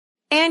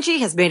Angie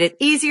has made it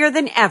easier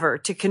than ever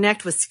to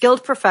connect with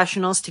skilled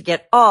professionals to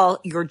get all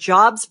your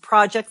jobs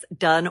projects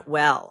done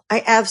well.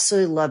 I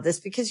absolutely love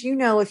this because,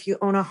 if you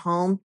own a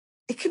home,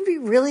 it can be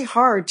really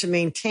hard to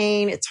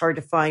maintain. It's hard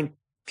to find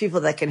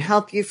people that can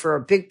help you for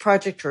a big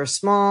project or a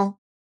small.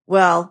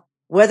 Well,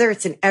 whether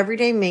it's in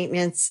everyday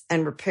maintenance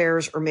and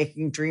repairs or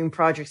making dream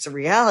projects a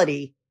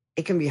reality,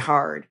 it can be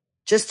hard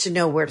just to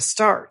know where to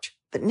start.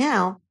 But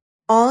now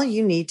all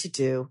you need to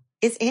do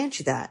is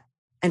Angie that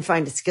and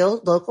find a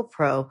skilled local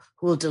pro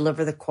who will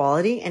deliver the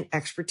quality and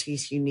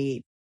expertise you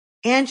need.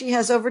 Angie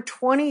has over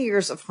 20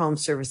 years of home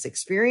service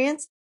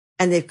experience,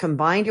 and they've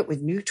combined it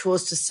with new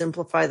tools to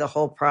simplify the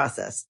whole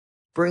process.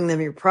 Bring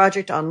them your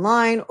project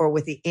online or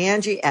with the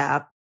Angie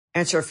app,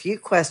 answer a few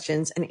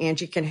questions, and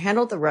Angie can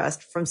handle the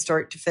rest from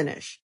start to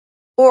finish.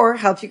 Or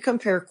help you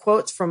compare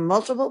quotes from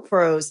multiple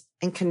pros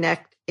and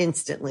connect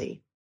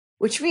instantly,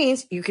 which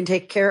means you can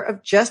take care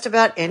of just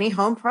about any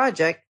home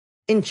project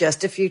in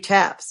just a few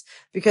taps.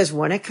 Because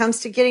when it comes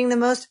to getting the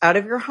most out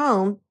of your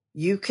home,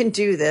 you can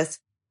do this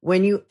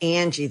when you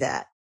Angie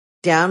that.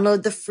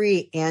 Download the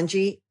free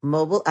Angie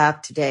mobile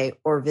app today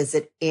or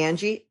visit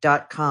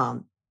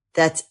Angie.com.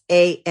 That's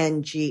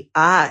ANGI.com.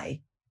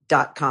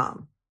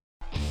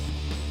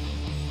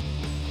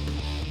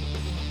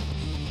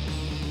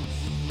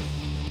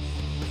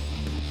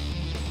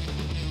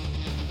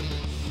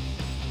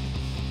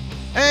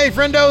 Hey,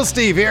 friendo,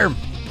 Steve here.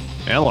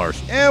 And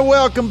Lars. And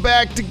welcome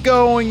back to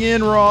Going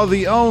In Raw,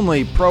 the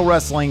only pro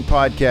wrestling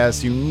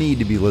podcast you need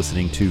to be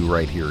listening to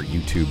right here at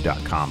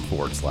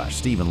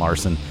youtube.com/Steven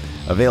Larson.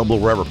 Available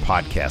wherever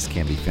podcasts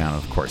can be found.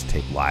 And of course,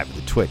 taped live at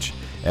the Twitch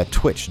at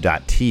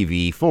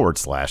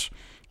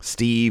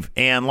twitch.tv/Steve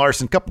and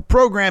Larson. Couple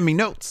programming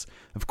notes.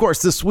 Of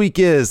course, this week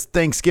is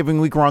Thanksgiving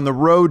week. We're on the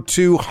road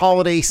to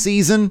holiday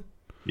season.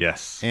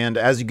 Yes. And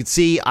as you can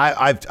see,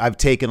 I've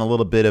taken a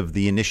little bit of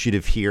the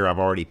initiative here. I've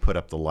already put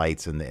up the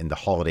lights, and the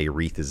holiday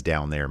wreath is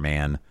down there,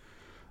 man.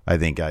 I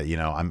think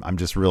I'm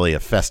just really a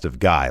festive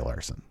guy,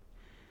 Larson.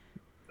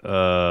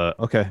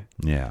 Okay.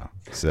 Yeah.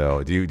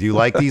 So do you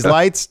like these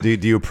lights? Do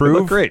you approve? They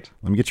look great.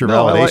 Let me get your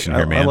validation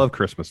here, man. I love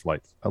Christmas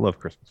lights.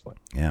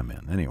 Yeah,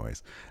 man.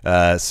 Anyways,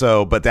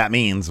 but that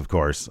means, of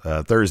course,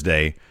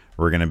 Thursday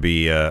we're going to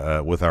be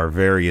with our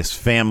various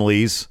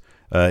families.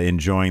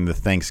 Enjoying the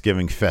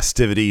Thanksgiving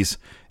festivities.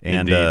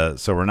 And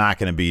so we're not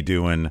going to be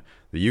doing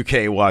the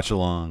UK watch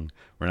along.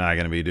 We're not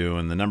going to be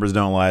doing the Numbers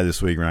Don't Lie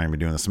this week. We're not going to be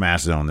doing the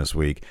Smash Zone this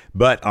week.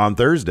 But on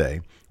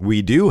Thursday,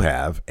 we do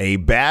have a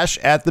Bash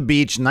at the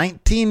Beach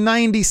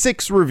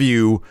 1996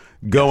 review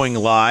going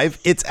live.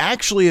 It's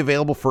actually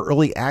available for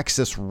early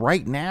access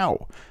right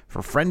now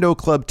for Friendo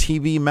Club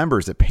TV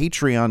members at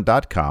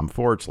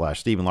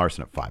patreon.com/Steven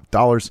Larson at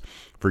 $5.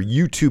 For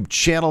YouTube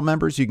channel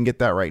members, you can get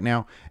that right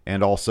now.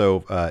 And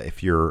also,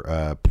 if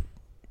you're...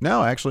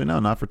 No,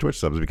 not for Twitch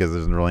subs, because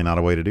there's really not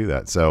a way to do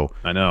that. So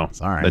I know.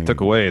 Sorry. They took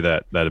away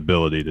that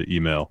ability to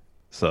email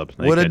subs.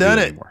 Would have done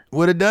it.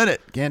 Would have done it.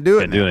 Can't do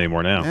it. Can't do it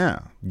anymore now. Yeah.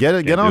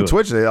 Get on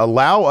Twitch. They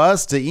allow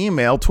us to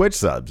email Twitch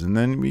subs, and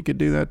then we could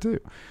do that too.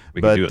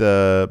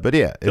 But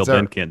yeah. Until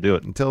then, can't do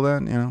it. Until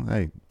then,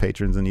 hey,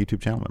 patrons and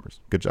YouTube channel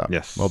members. Good job.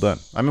 Yes. Well done.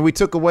 I mean, we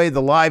took away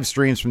the live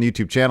streams from the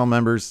YouTube channel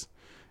members,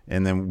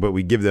 but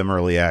we give them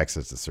early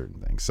access to certain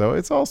things. So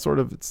it's all sort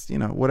of,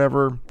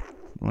 whatever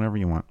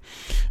you want.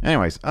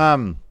 Anyways,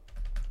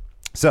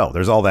 so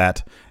there's all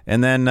that.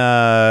 And then,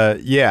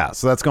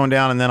 so that's going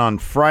down. And then on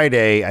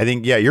Friday, I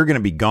think, you're going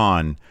to be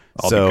gone.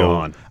 I'll be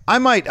gone. I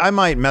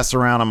might mess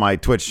around on my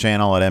Twitch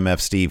channel at MF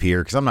Steve here,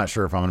 because I'm not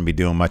sure if I'm going to be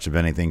doing much of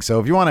anything. So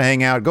if you want to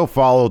hang out, go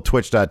follow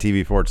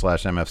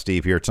twitch.tv/MF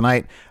Steve here.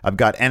 Tonight, I've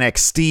got NX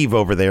Steve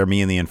over there.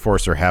 Me and the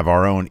Enforcer have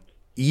our own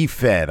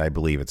eFed, I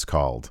believe it's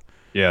called.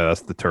 Yeah,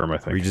 that's the term, I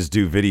think. We just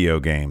do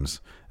video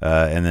games.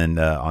 And then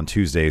on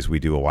Tuesdays, we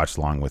do a watch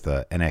along with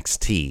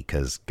NXT,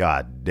 because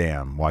god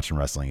damn, watching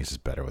wrestling is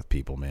just better with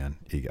people, man.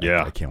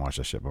 I can't watch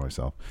that shit by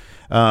myself.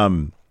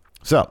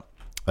 So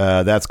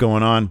that's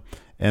going on.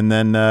 And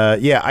then,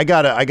 I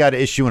got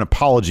to issue an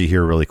apology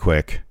here really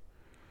quick,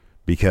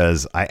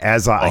 because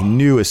I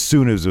knew as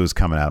soon as it was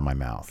coming out of my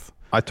mouth.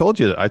 I told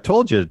you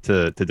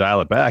to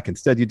dial it back.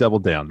 Instead, you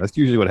doubled down. That's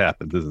usually what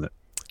happens, isn't it?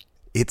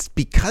 It's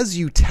because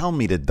you tell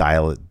me to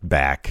dial it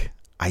back.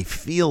 I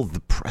feel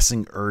the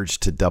pressing urge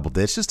to double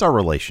down. It's just our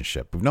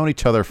relationship. We've known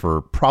each other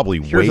for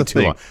probably way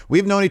too long.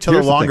 We've known each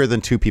other longer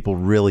than two people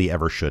really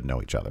ever should know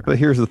each other. But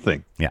here's the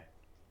thing. Yeah.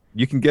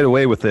 You can get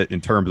away with it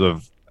in terms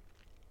of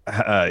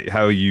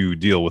how you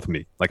deal with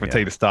me. Like if I tell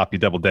you to stop, you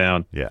double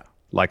down. Yeah.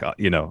 Like,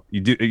 you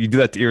do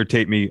that to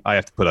irritate me. I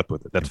have to put up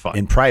with it. That's fine.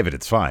 In private,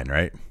 it's fine,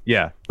 right?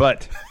 Yeah.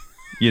 But,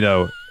 in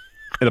a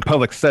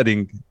public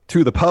setting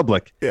to the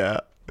public. Yeah.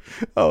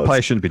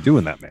 Probably shouldn't be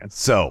doing that, man.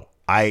 So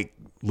I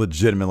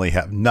legitimately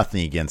have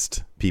nothing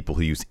against people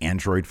who use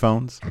Android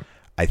phones.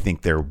 I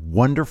think they're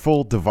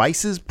wonderful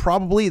devices.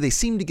 Probably they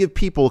seem to give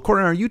people,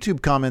 according to our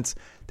YouTube comments,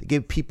 they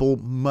give people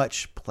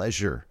much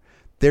pleasure.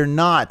 They're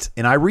not,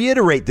 and I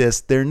reiterate this,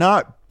 they're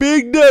not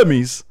big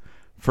dummies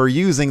for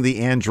using the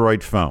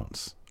Android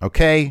phones.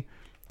 Okay?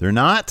 They're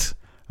not.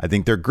 I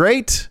think they're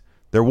great.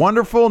 They're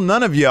wonderful.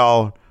 None of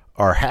y'all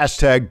are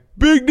hashtag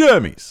big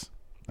dummies.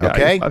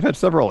 Okay? Yeah, I've had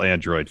several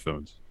Android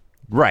phones.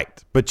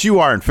 Right. But you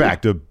are, in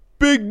fact, a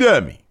big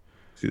dummy.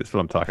 See, that's what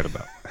I'm talking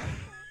about.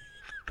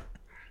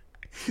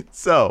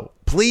 So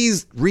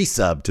please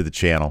resub to the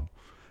channel.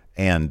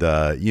 And,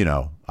 I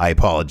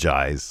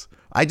apologize.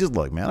 I just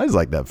like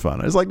to have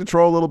fun. I just like to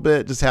troll a little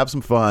bit, just have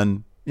some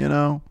fun,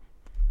 I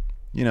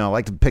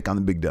like to pick on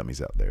the big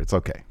dummies out there. It's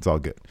okay. It's all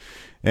good.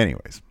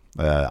 Anyways.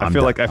 I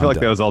feel like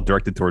that was all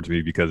directed towards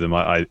me because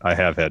I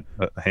have had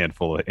a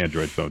handful of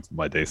Android phones in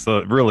my day.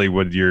 So really,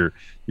 when you're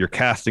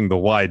casting the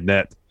wide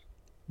net,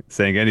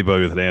 saying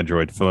anybody with an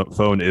Android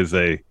phone is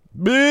a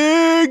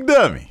big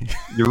dummy,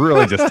 you're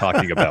really just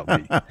talking about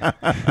me.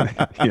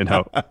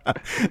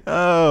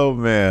 Oh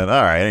man!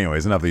 All right.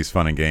 Anyways, enough of these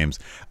fun and games.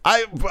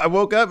 I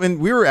woke up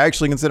and we were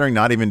actually considering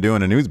not even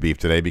doing a news beef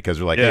today because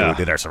we're like, hey, we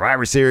did our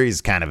Survivor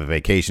Series, kind of a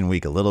vacation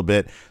week a little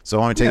bit, so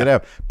I want to take it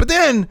out. But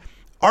then.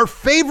 Our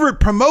favorite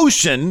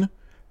promotion,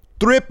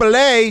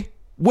 AAA,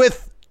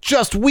 with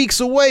just weeks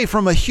away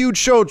from a huge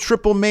show,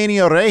 Triple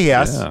Mania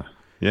Reyes.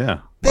 Yeah.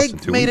 They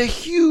made a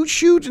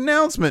huge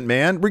announcement,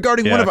 man,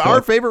 regarding one of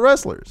our favorite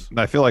wrestlers.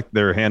 I feel like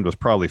their hand was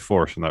probably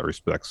forced in that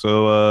respect.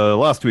 So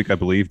last week, I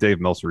believe,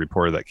 Dave Meltzer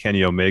reported that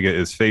Kenny Omega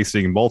is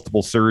facing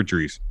multiple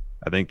surgeries.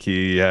 I think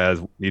he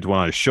needs one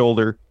on his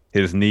shoulder,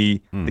 his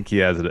knee. I think he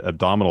has an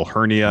abdominal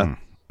hernia.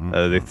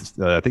 I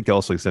think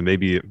also said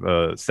maybe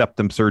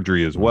septum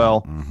surgery as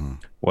well.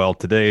 Well,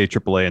 today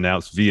AAA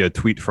announced via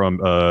tweet from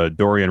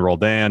Dorian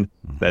Roldan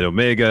that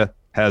Omega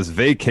has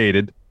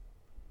vacated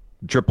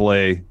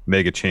AAA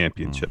Mega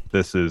Championship.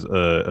 This is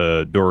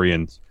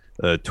Dorian's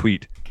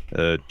tweet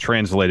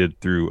translated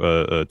through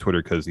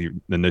Twitter because he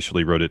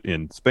initially wrote it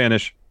in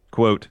Spanish.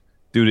 Quote,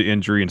 due to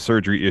injury and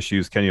surgery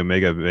issues, Kenny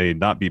Omega may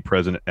not be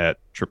present at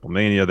Triple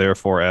Mania.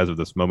 Therefore, as of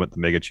this moment, the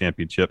Mega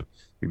Championship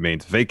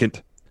remains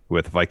vacant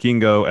with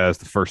Vikingo as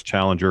the first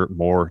challenger.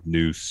 More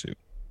news soon.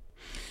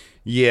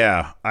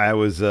 Yeah, I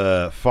was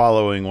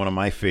following one of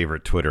my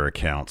favorite Twitter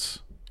accounts,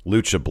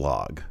 Lucha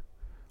Blog.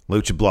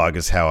 Lucha Blog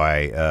is how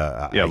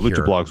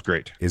Lucha Blog's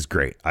great. Is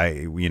great.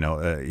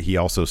 He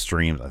also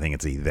streams. I think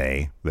it's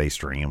they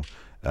stream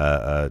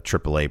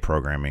AAA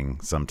programming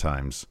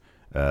sometimes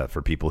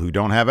for people who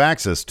don't have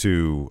access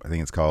to. I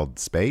think it's called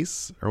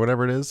Space or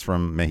whatever it is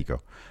from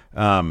Mexico.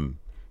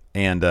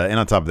 And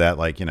on top of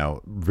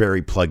that,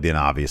 very plugged in,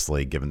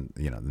 obviously, given,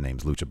 the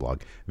name's Lucha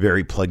Blog,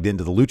 very plugged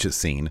into the Lucha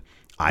scene.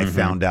 I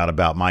found out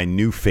about my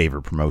new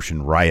favorite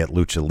promotion, Riot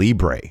Lucha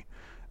Libre,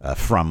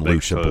 from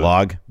Lucha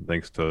Blog.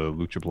 Thanks to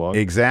Lucha Blog.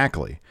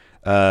 Exactly.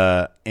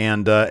 So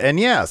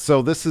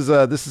this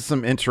is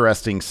some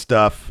interesting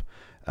stuff.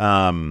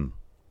 I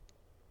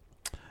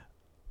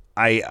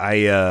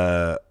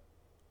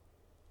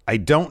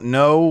don't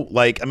know.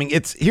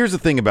 Here's the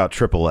thing about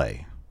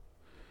AAA.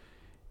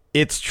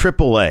 It's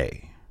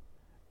AAA,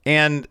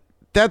 and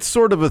that's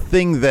sort of a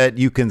thing that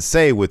you can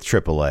say with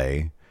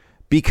AAA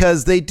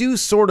because they do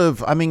sort of,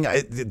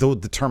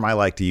 the term I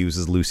like to use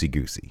is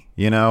loosey-goosey,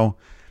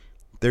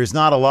 There's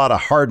not a lot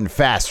of hard and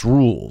fast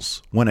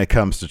rules when it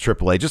comes to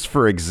AAA. Just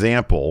for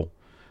example,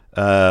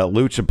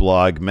 Lucha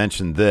Blog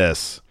mentioned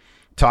this,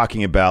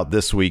 talking about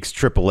this week's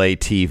AAA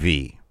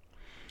TV.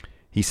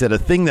 He said a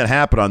thing that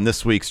happened on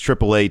this week's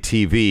AAA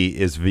TV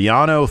is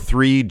Villano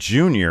 3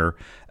 Jr.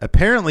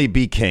 apparently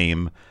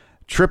became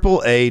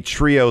AAA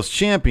Trios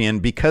champion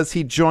because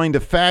he joined a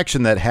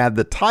faction that had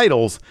the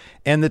titles,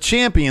 and the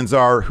champions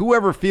are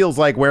whoever feels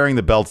like wearing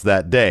the belts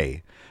that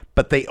day.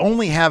 But they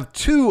only have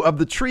 2 of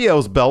the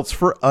Trios belts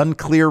for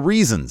unclear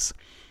reasons.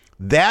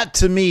 That,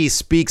 to me,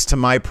 speaks to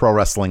my pro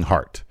wrestling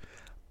heart.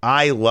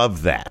 I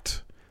love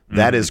that.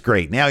 That is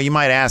great. Now, you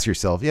might ask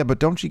yourself, yeah, but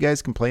don't you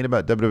guys complain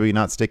about WWE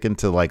not sticking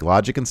to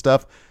logic and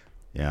stuff?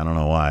 Yeah, I don't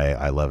know why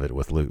I love it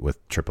with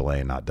AAA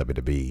and not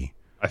WWE.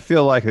 I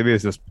feel like maybe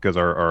it's just because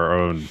our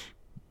own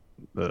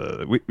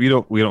we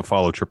don't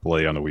follow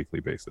AAA on a weekly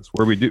basis.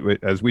 Where we do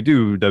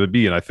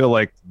WWE, and I feel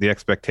like the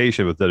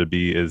expectation with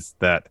WWE is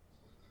that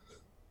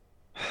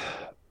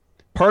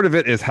part of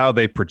it is how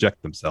they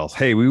project themselves.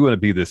 Hey, we want to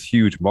be this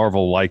huge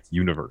Marvel-like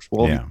universe.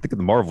 Well, if you think of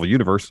the Marvel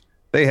universe,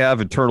 they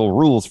have internal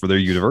rules for their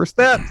universe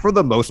that, for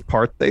the most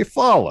part, they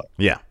follow.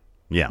 Yeah.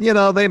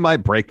 They might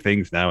break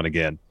things now and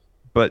again,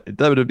 but at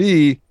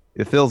WWE,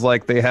 it feels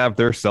like they have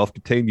their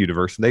self-contained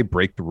universe and they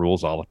break the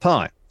rules all the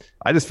time.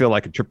 I just feel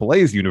like in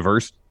AAA's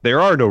universe, there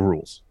are no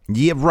rules.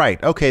 Yeah,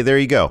 right. Okay, there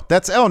you go.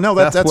 That's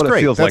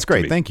great. That's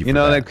great. Thank you.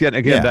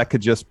 That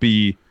could just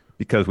be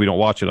because we don't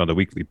watch it on a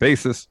weekly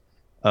basis.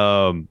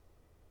 It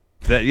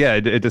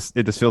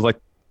just feels like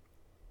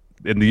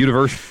in the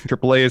universe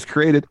AAA is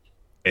created,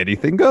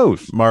 anything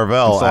goes.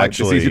 Marvel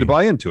actually, it's easy to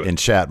buy into it. In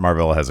chat,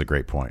 Marvel has a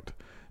great point.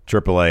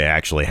 AAA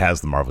actually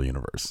has the Marvel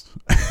Universe.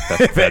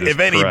 If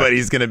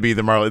anybody's going to be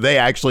the Marvel, they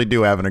actually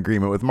do have an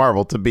agreement with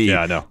Marvel to be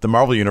the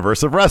Marvel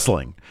Universe of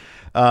wrestling.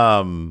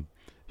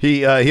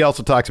 He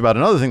also talks about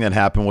another thing that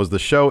happened was the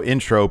show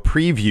intro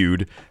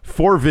previewed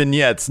 4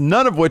 vignettes,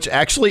 none of which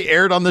actually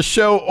aired on the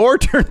show or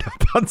turned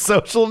up on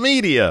social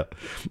media.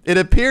 It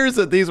appears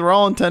that these were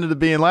all intended to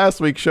be in last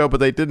week's show, but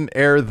they didn't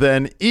air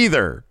then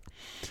either.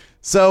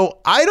 So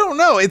I don't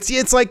know.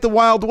 It's like the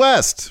Wild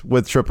West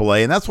with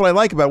AAA, and that's what I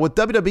like about it. With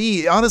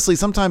WWE, honestly,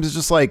 sometimes it's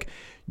just like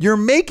you're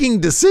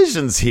making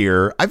decisions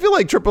here. I feel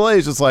like AAA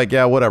is just like,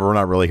 yeah, whatever. We're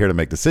not really here to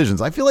make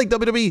decisions. I feel like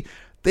WWE,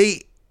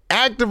 they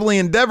actively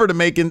endeavor to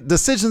make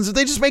decisions,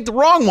 they just make the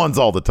wrong ones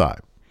all the time.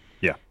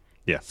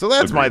 Yeah. So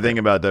that's my thing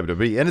about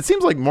WWE, and it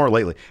seems like more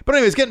lately. But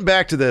anyways, getting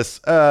back to this,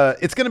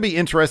 it's going to be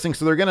interesting.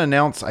 So they're going to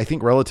announce, I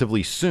think,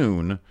 relatively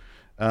soon.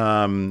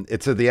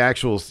 It's the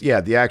actual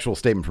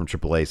statement from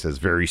AAA says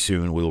very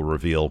soon we'll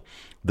reveal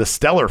the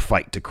stellar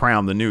fight to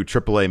crown the new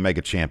AAA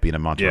Mega Champion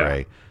in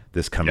Monterrey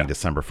this coming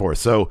December 4th.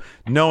 So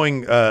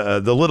knowing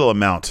the little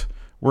amount,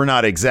 we're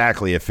not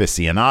exactly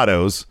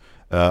aficionados,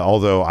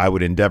 although I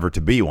would endeavor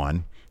to be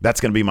one. That's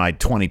going to be my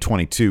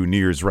 2022 New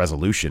Year's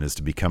resolution, is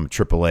to become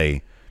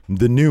AAA,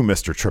 the new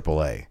Mr.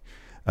 AAA.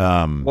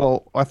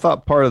 Well, I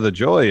thought part of the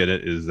joy in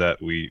it is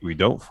that we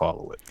don't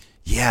follow it.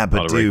 Yeah,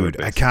 but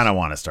dude, I kind of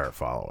want to start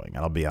following.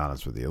 I'll be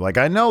honest with you. Like,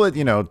 I know that,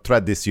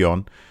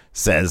 tradicion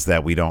says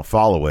that we don't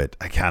follow it.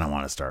 I kind of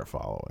want to start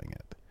following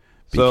it.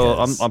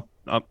 Because... So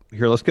I'm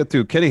here. Let's get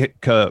to Kenny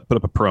put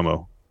up a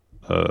promo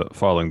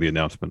following the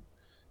announcement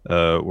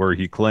where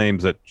he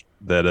claims that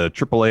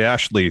AAA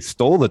actually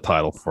stole the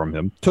title from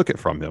him, took it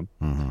from him,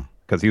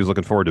 because he was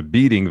looking forward to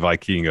beating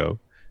Vikingo.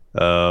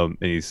 And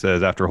he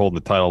says after holding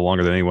the title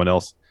longer than anyone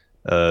else,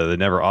 they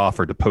never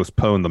offered to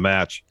postpone the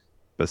match,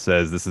 but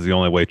says this is the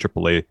only way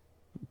AAA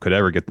could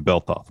ever get the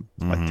belt off him,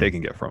 by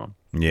taking it from him.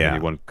 Yeah.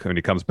 When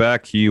he comes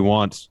back, he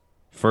wants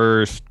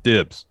first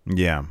dibs.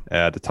 Yeah.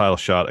 At the title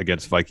shot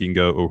against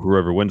Vikingo or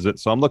whoever wins it.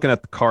 So I'm looking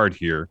at the card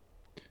here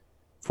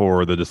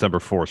for the December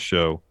 4th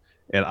show,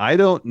 and I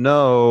don't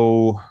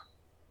know.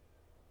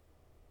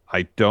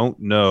 Like,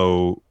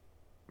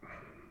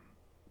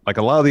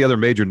 a lot of the other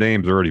major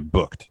names are already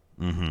booked.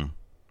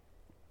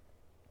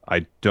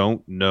 I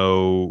don't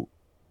know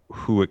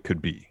who it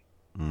could be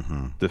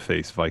to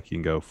face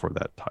Vikingo for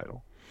that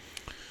title.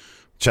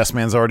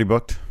 Chessman's already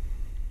booked.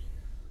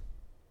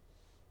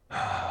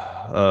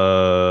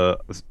 I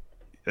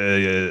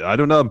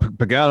don't know.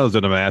 Pagano's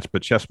in a match,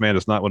 but Chessman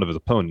is not one of his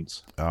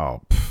opponents.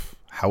 Oh,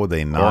 how would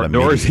they not?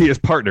 Nor is he his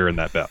partner in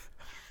that bout.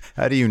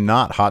 How do you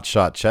not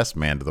hotshot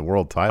Chessman to the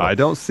world title? I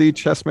don't see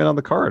Chessman on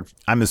the card.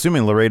 I'm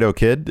assuming Laredo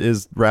Kid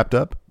is wrapped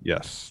up?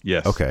 Yes.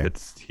 Okay.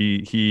 It's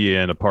he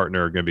and a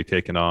partner are going to be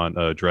taking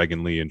on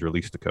Dragon Lee and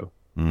Dralistico.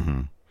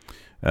 And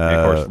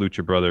of course,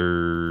 Lucha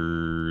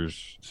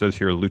Brothers says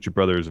here Lucha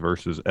Brothers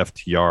versus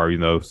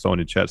FTR. Someone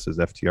in chat says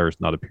FTR is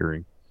not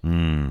appearing.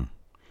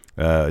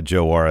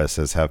 Joe Juarez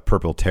says have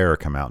Purple Terror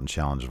come out and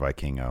challenge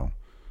Vikingo.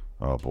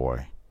 Oh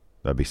boy.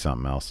 That'd be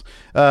something else.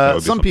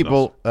 Some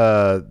people,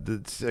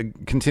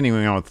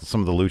 continuing on with some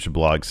of the Lucha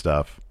Blog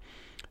stuff,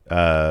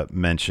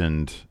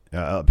 mentioned,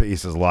 he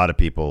says a lot of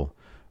people,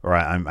 or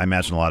I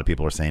imagine a lot of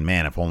people are saying,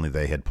 man, if only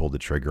they had pulled the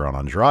trigger on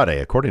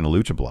Andrade. According to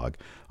Lucha Blog,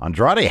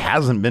 Andrade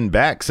hasn't been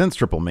back since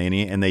Triple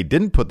Mania, and they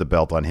didn't put the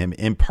belt on him,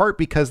 in part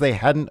because they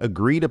hadn't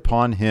agreed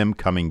upon him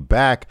coming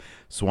back,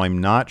 so I'm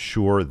not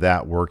sure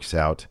that works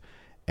out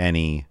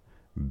any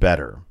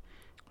better.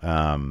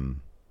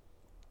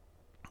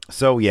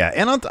 So, yeah,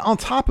 and on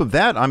top of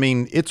that, I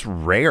mean, it's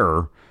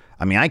rare.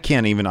 I mean, I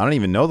don't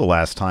even know the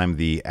last time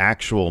the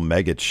actual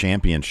Mega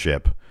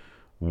Championship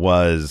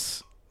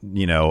was,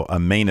 a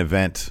main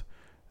event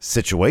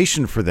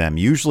situation for them.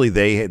 Usually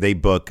they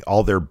book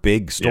all their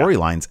big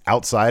storylines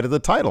outside of the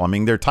title. I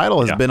mean, their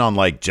title has been on,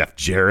 like, Jeff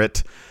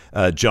Jarrett.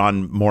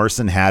 John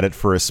Morrison had it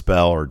for a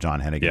spell, or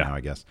John Hennigan now, I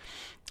guess.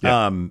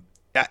 Yeah.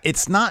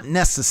 It's not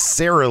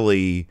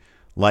necessarily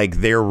like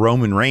their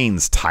Roman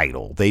Reigns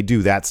title. They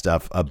do that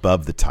stuff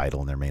above the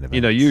title in their main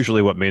event.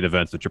 Usually what main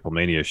events the Triple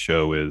Mania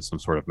show is some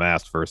sort of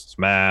mask versus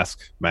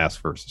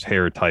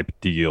hair type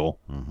deal.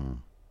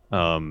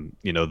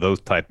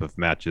 Those type of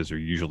matches are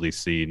usually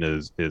seen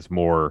as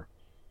more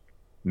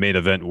main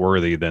event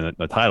worthy than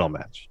a title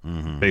match,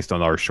 based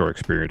on our short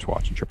experience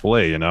watching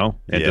AAA, and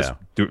just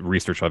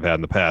research I've had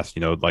in the past.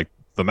 Like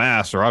the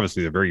masks are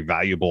obviously a very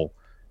valuable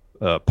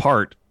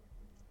part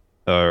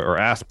or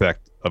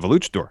aspect of a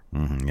luchador.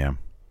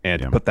 And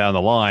to put that on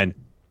the line,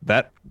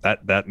 that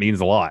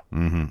means a lot.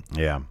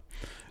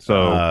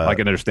 So I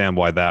can understand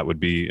why that would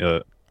be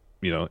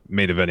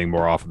main eventing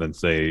more often than,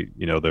 say,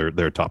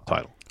 their top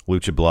title.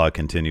 Lucha Blog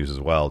continues as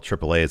well.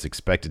 AAA is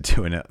expected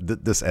to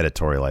this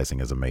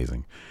editorializing is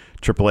amazing.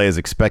 AAA is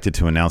expected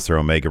to announce their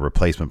Omega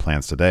replacement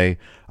plans today.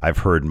 I've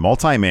heard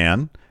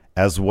multi-man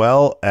as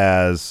well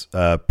as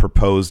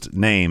proposed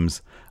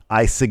names.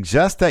 I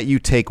suggest that you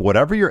take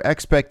whatever your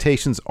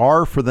expectations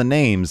are for the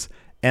names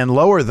and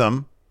lower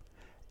them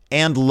again. It's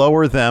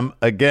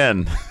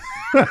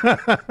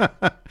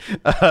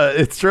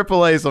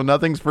AAA, so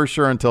nothing's for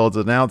sure until it's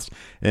announced,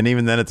 and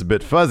even then it's a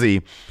bit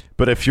fuzzy.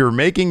 But if you're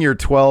making your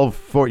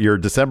your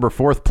December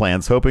 4th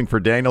plans, hoping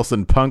for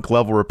Danielson Punk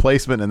level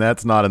replacement, and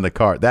that's not in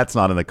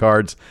the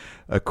cards,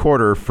 a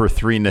quarter for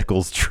 3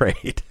 nickels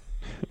trade.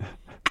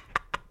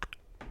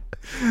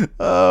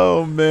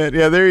 Oh, man.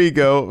 Yeah, there you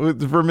go.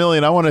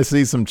 Vermillion, I want to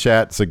see some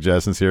chat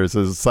suggestions here. It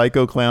says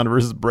Psycho Clown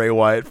versus Bray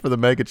Wyatt for the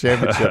Mega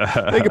Championship.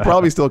 They could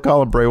probably still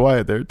call him Bray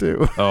Wyatt there,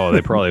 too. Oh,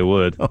 they probably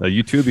would.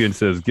 YouTubian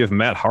says, give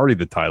Matt Hardy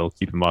the title,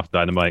 keep him off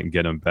Dynamite, and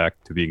get him back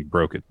to being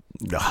broken.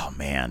 Oh,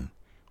 man.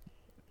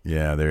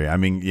 Yeah, I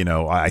mean,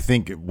 I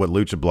think what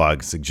Lucha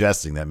Blog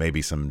suggesting that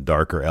maybe some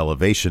darker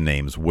elevation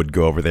names would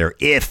go over there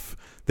if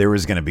there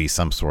was going to be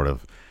some sort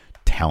of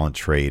talent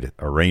trade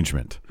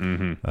arrangement.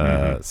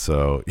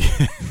 So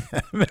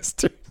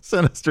Mr.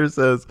 Sinister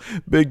says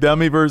Big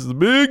Dummy versus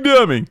Big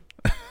Dummy.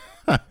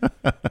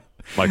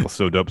 Michael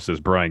So Dope says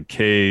Brian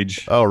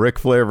Cage. Oh, Ric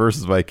Flair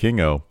versus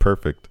Vikingo.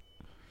 Perfect.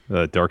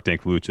 Dark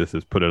Dank Lucha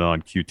says put it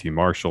on QT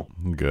Marshall.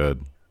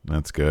 Good.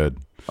 That's good.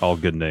 All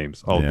good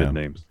names. Good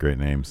names. Great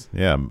names.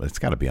 Yeah, it's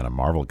got to be on a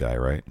Marvel guy,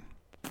 right?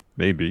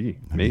 Maybe.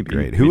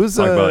 Great. Who was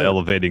about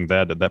elevating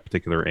that at that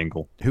particular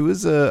angle? Who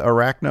was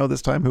Arachno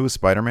this time? Who was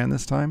Spider-Man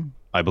this time?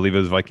 I believe it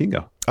was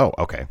Vikingo. Oh,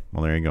 okay.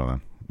 Well, there you go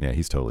then. Yeah,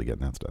 he's totally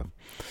getting that stuff.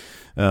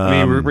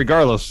 I mean,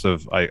 regardless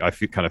of, I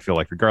kind of feel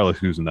like regardless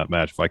who's in that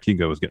match,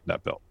 Vikingo was getting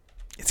that belt.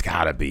 It's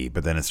got to be,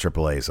 but then it's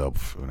AAA, so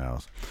who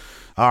knows?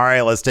 All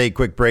right, let's take a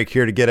quick break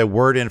here to get a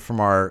word in from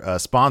our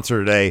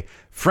sponsor today,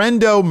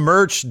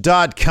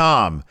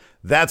 friendomerch.com.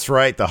 That's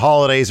right, the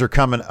holidays are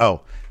coming.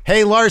 Oh,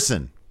 hey,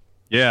 Larson.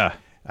 Yeah.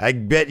 I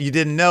bet you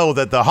didn't know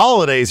that the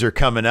holidays are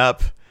coming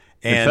up.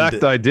 And, in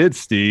fact, I did,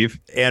 Steve.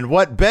 And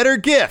what better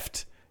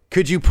gift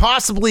could you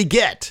possibly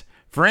get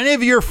for any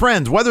of your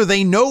friends, whether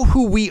they know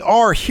who we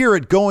are here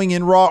at Going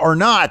In Raw or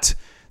not,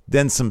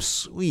 than some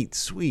sweet,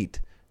 sweet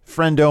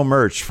Friendo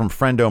merch from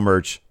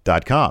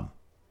friendomerch.com.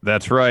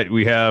 That's right.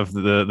 We have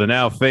the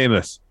now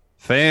famous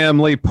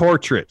family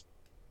portrait.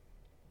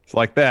 It's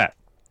like that.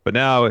 But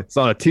now it's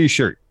on a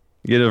T-shirt.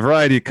 You get a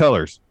variety of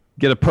colors.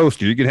 You get a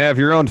poster. You can have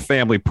your own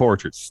family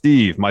portrait.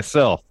 Steve,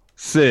 myself,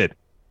 Sid,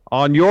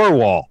 on your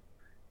wall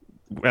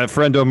at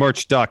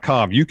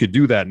friendomerch.com. You could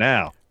do that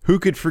now. Who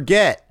could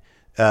forget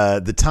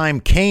the time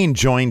Kane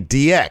joined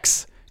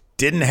DX?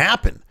 Didn't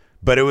happen,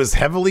 but it was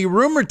heavily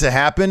rumored to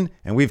happen,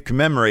 and we've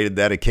commemorated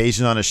that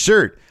occasion on a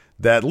shirt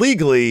that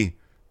legally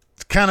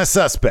is kind of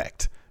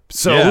suspect.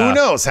 So Who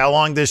knows how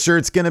long this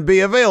shirt's going to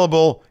be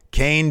available?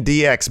 Kane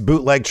DX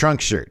bootleg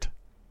trunk shirt.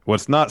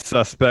 What's not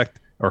suspect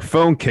are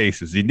phone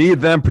cases. You need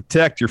them,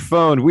 protect your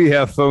phone. We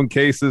have phone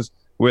cases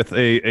with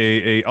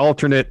a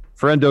alternate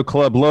Friendo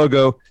Club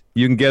logo.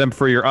 You can get them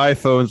for your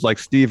iPhones like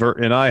Steve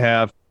and I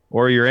have,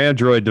 or your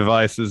Android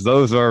devices.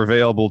 Those are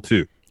available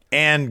too.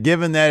 And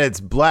given that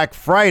it's Black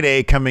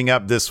Friday coming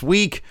up this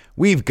week,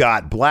 we've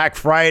got Black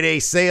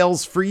Friday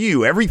sales for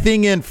you.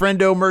 Everything in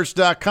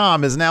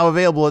friendomerch.com is now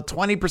available at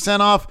 20%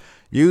 off.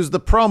 Use the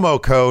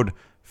promo code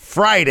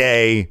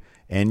Friday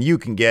and you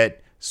can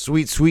get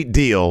sweet, sweet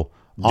deal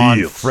on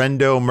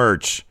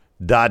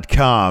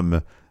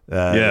friendomerch.com.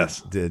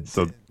 Yes.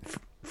 So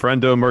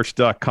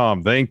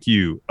friendomerch.com. Thank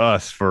you,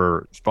 us,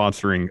 for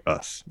sponsoring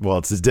us. Well,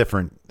 it's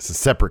a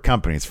separate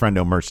company. It's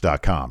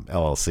friendomerch.com,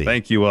 LLC.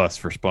 Thank you, us,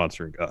 for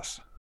sponsoring us.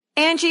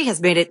 Angie has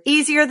made it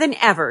easier than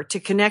ever to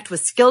connect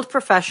with skilled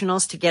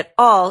professionals to get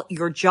all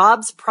your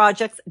jobs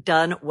projects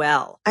done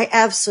well. I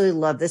absolutely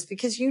love this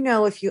because,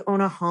 if you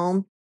own a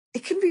home,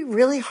 it can be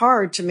really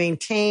hard to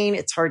maintain.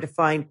 It's hard to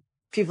find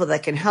people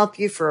that can help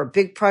you for a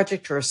big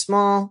project or a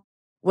small.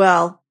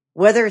 Well,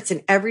 whether it's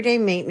in everyday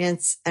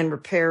maintenance and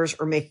repairs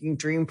or making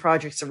dream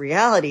projects a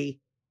reality,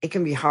 it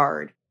can be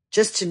hard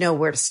just to know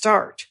where to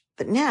start.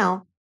 But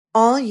now,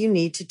 all you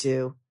need to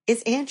do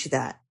is Angie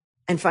that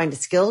and find a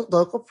skilled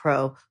local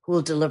pro who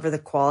will deliver the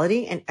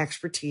quality and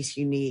expertise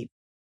you need.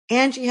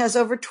 Angie has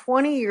over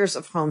 20 years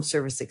of home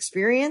service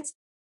experience,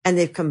 and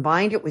they've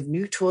combined it with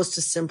new tools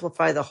to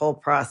simplify the whole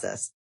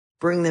process.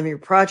 Bring them your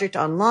project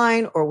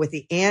online or with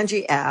the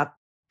Angie app.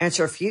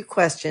 Answer a few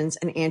questions,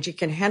 and Angie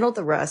can handle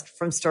the rest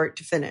from start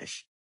to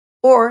finish.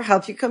 Or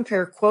help you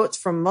compare quotes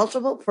from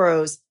multiple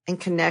pros and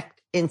connect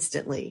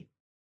instantly.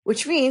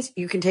 Which means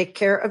you can take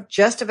care of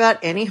just about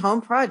any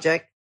home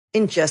project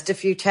in just a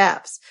few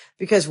taps.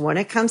 Because when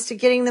it comes to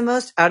getting the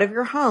most out of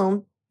your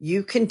home,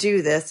 you can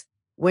do this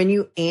when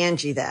you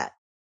Angie that.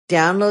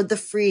 Download the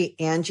free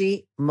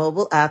Angie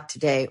mobile app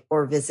today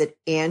or visit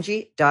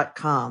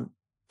Angie.com.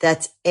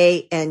 That's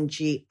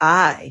ANGI.com.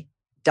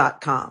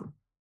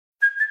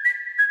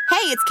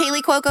 Hey, it's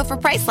Kaylee Cuoco for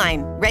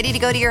Priceline. Ready to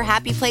go to your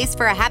happy place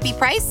for a happy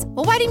price?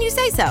 Well, why didn't you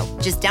say so?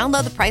 Just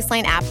download the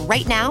Priceline app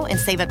right now and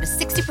save up to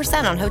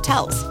 60% on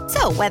hotels.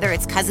 So whether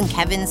it's Cousin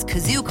Kevin's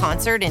Kazoo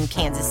Concert in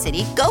Kansas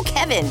City, go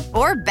Kevin,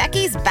 or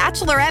Becky's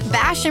Bachelorette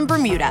Bash in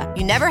Bermuda,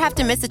 you never have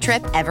to miss a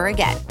trip ever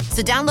again.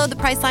 So download the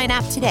Priceline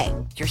app today.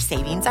 Your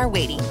savings are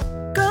waiting.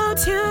 Go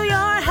to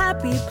your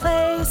happy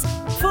place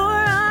for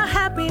a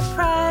happy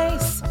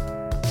price.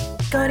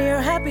 Go to your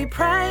happy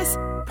price,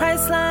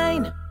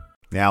 Priceline.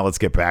 Now let's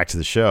get back to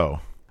the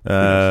show.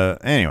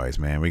 Anyways,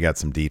 man, we got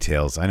some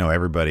details. I know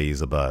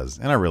everybody's abuzz,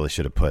 and I really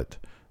should have put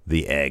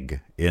the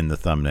egg in the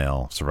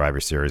thumbnail Survivor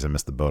Series. I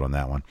missed the boat on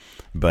that one,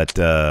 but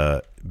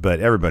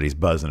everybody's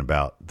buzzing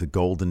about the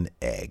golden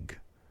egg.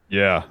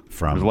 Yeah,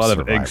 from there's a lot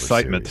Survivor of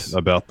excitement Series.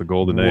 about the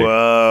golden egg.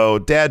 Whoa,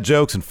 dad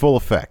jokes in full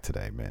effect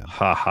today, man.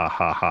 Ha ha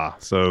ha ha.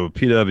 So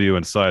PW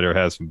Insider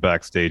has some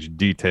backstage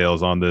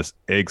details on this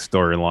egg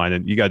storyline,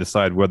 and you got to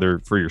decide whether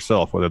for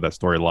yourself whether that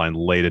storyline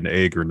laid an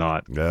egg or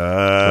not.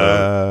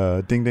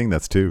 Ding ding,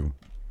 that's 2.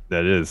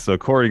 That is. So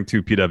according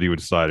to PW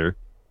Insider,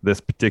 this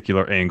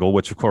particular angle,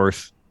 which of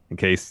course, in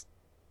case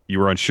you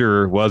were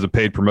unsure, was a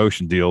paid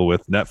promotion deal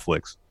with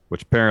Netflix,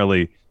 which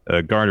apparently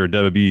garnered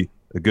WWE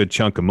a good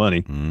chunk of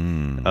money,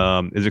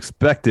 is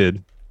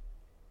expected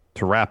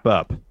to wrap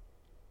up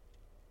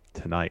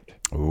tonight.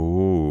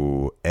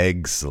 Ooh,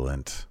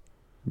 excellent.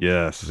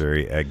 Yes.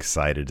 Very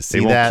excited to see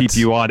they that. Won't keep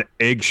you on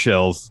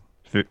eggshells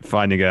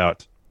finding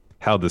out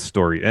how this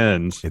story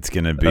ends. It's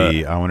going to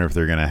be, I wonder if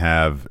they're going to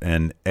have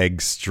an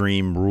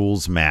Extreme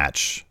Rules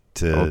match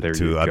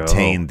to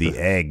obtain the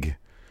egg.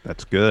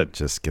 That's good.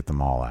 Just get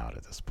them all out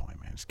at this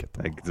point, man. Just get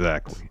them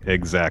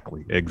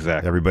Exactly.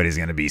 Everybody's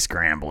going to be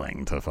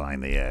scrambling to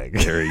find the egg.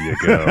 There you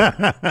go.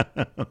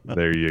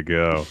 There you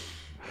go.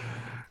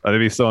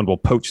 Maybe someone will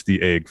poach the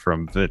egg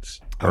from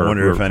Vince. I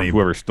wonder if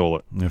whoever stole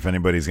it. If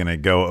anybody's going to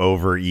go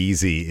over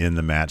easy in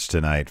the match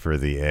tonight for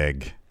the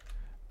egg.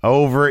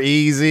 Over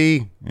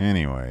easy.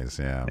 Anyways,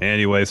 yeah.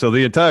 Anyway, so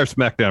the entire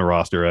SmackDown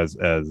roster, as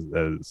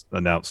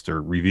announced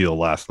or revealed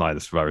last night, the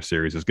Survivor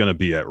Series is going to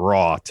be at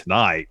Raw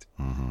tonight.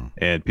 Mm-hmm.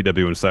 And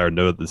PW Insider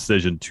noted the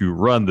decision to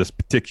run this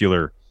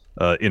particular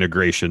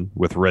integration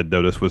with Red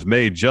Notice was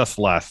made just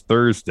last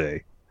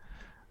Thursday.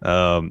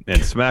 And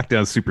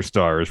SmackDown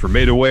superstars were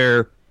made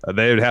aware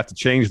they would have to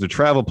change their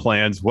travel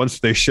plans once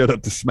they showed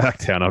up to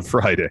SmackDown on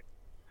Friday.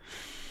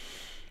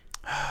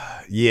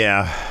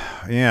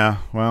 Yeah.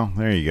 Well,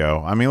 there you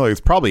go. I mean, look,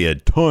 it's probably a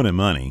ton of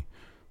money.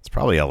 It's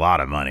probably a lot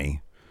of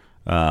money.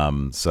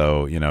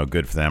 So,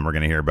 good for them. We're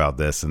going to hear about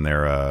this in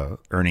their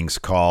earnings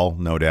call,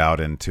 no doubt,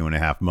 in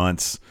 2.5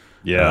 months.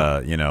 Yeah.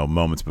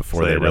 Moments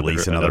before they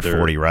release another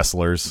 40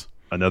 wrestlers.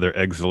 Another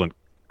excellent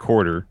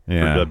quarter for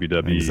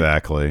WWE.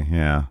 Exactly.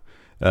 Yeah.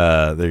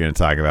 They're going to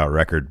talk about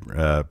record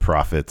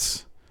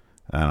profits.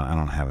 I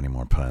don't have any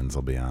more puns,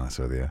 I'll be honest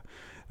with you.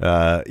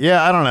 I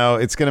don't know.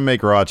 It's going to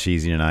make Raw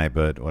cheesy tonight,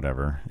 but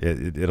whatever.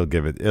 It'll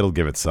give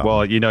it something.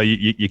 Well,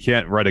 you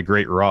can't write a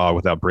great Raw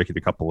without breaking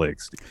a couple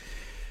legs.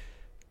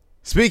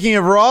 Speaking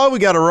of Raw, we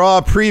got a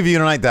Raw preview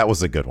tonight. That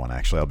was a good one,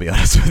 actually. I'll be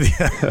honest with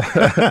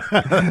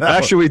you.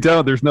 Actually, we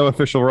don't. There's no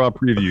official Raw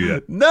preview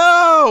yet.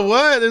 No,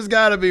 what? There's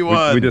got to be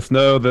one. We just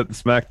know that the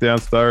SmackDown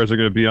stars are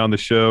going to be on the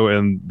show,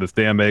 and this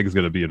damn egg is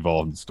going to be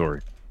involved in the story.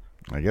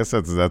 I guess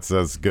that's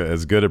as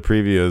good a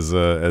preview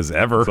as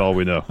ever. That's all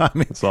we know.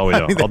 That's all we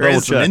know. There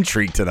is some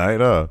intrigue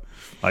tonight, huh?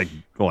 I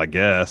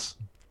guess.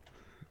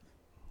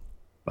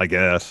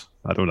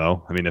 I don't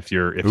know. I mean, if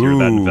you're that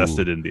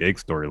invested in the egg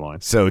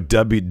storyline. So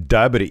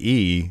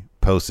WWE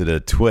posted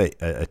a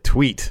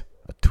tweet,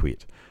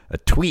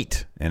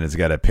 and it's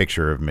got a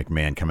picture of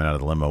McMahon coming out of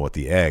the limo with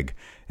the egg,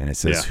 and it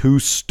says, "Who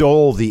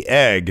stole the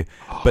egg?"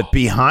 But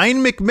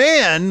behind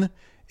McMahon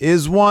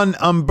is one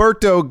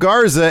Humberto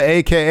Garza,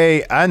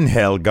 a.k.a.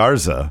 Angel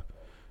Garza.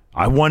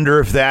 I wonder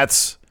if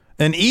that's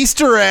an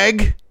Easter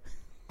egg.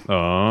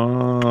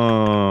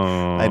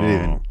 Oh. I didn't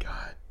even...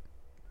 God.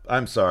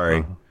 I'm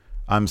sorry.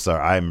 I'm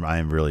sorry.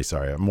 I'm really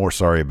sorry. I'm more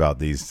sorry about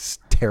these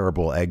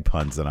terrible egg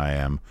puns than I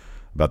am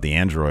about the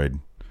Android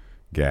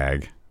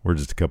gag. We're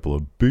just a couple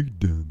of big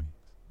dummies.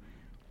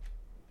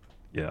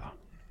 Yeah.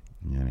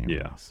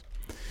 Anyways.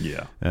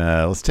 Yeah.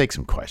 Let's take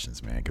some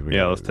questions, man.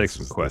 Let's take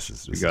some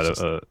questions. We got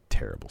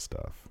terrible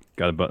stuff.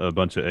 Got a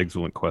bunch of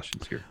excellent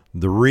questions here.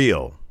 The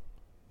real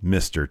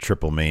Mr.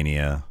 Triple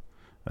Mania,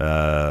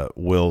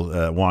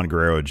 Juan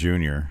Guerrero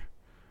Jr.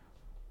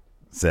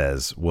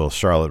 says, "Will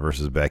Charlotte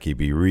versus Becky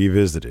be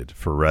revisited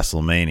for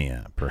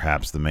WrestleMania?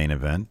 Perhaps the main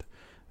event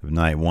of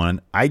night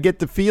one." I get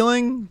the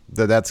feeling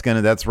that's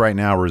right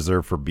now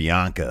reserved for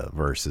Bianca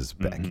versus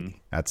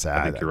Becky. That's how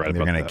I think you're right.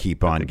 They're going to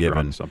keep on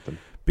giving something.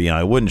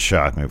 Bianca. It wouldn't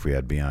shock me if we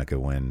had Bianca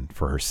win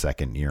for her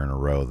second year in a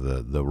row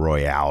the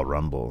Royale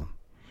Rumble.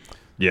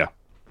 Yeah.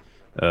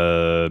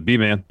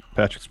 B-Man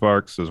Patrick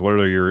Sparks says, what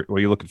are you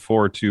looking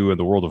forward to in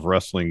the world of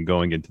wrestling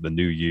going into the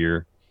new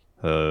year?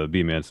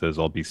 B-Man says,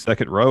 I'll be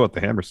second row at the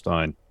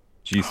Hammerstein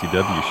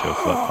GCW show,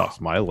 so that tops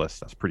my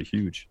list. That's pretty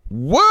huge.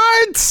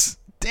 What?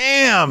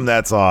 Damn,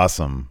 that's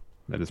awesome.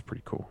 That is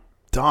pretty cool.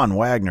 Don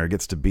Wagner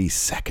gets to be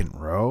second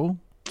row.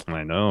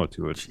 I know,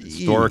 to a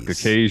historic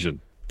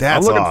occasion.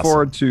 I'm looking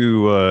forward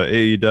to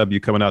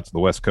AEW coming out to the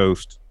West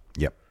Coast.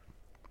 Yep.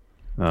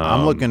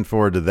 I'm looking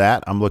forward to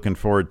that. I'm looking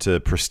forward to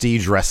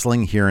Prestige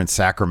Wrestling here in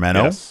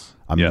Sacramento. Yes.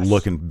 I'm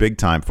looking big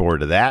time forward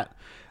to that.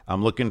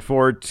 I'm looking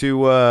forward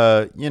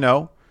to,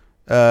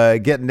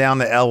 getting down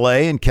to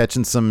L.A. and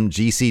catching some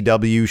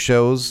GCW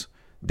shows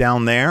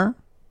down there.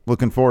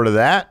 Looking forward to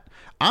that.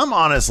 I'm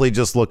honestly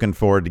just looking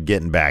forward to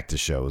getting back to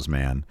shows,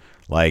 man.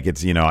 Like,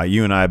 it's, you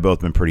and I have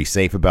both been pretty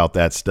safe about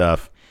that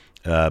stuff.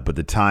 But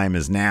the time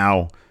is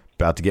now.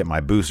 About to get my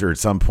booster at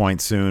some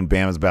point soon.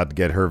 Bam is about to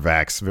get her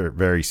vax very,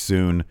 very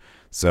soon.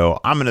 So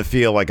I'm going to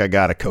feel like I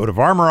got a coat of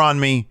armor on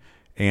me,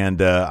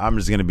 and I'm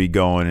just going to be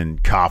going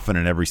and coughing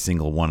in every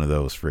single one of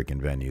those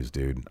freaking venues,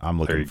 dude. I'm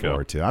looking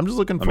forward to it. I'm just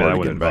looking forward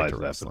to getting back to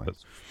wrestling.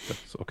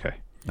 That's okay.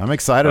 I'm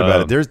excited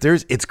about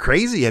it. It's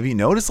crazy. Have you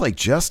noticed like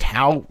just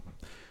how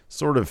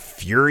sort of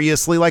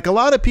furiously, like a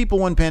lot of people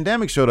when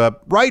pandemic showed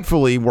up,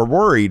 rightfully were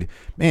worried,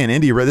 man,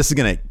 this is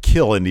going to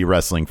kill indie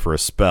wrestling for a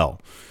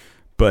spell.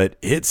 But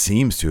it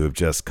seems to have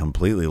just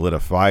completely lit a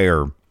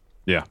fire.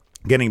 Yeah.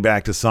 Getting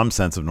back to some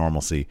sense of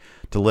normalcy,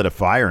 to lit a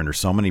fire under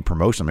so many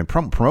promotions. I mean,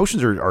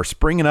 promotions are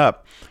springing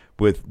up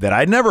with that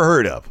I'd never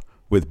heard of,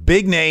 with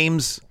big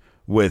names,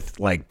 with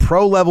like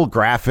pro level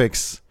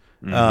graphics,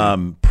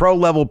 pro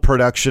level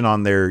production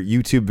on their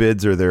YouTube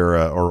vids or their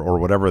or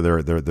whatever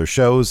their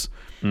shows.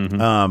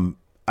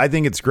 I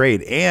think it's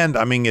great, and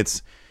I mean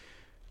it's.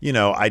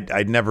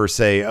 I'd never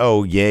say,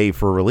 oh, yay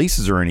for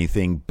releases or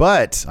anything.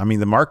 But, I mean,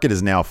 the market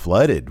is now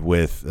flooded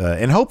with,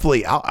 and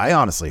hopefully, I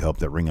honestly hope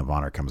that Ring of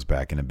Honor comes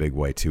back in a big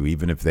way, too,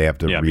 even if they have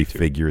to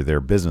refigure their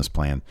business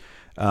plan.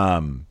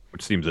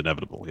 Which seems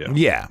inevitable,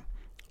 yeah.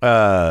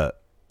 I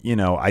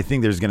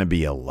think there's going to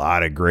be a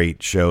lot of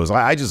great shows.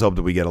 I just hope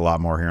that we get a lot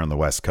more here on the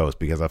West Coast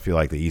because I feel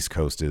like the East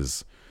Coast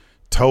is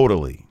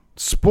totally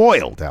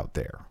spoiled out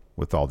there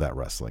with all that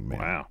wrestling,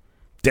 man. Wow.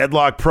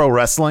 Deadlock Pro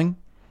Wrestling.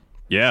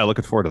 Yeah,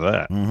 looking forward to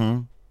that.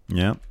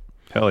 Yeah.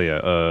 Hell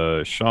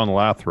yeah. Sean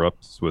Lathrop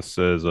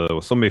says,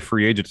 with so many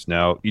free agents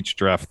now, each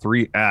draft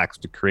 3 acts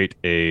to create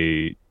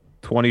a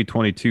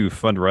 2022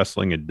 Fun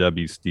Wrestling and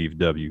Steve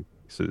W.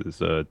 He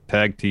says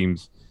tag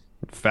teams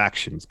and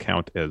factions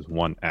count as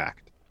 1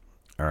 act.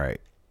 All right.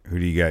 Who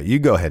do you got? You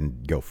go ahead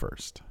and go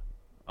first.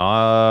 3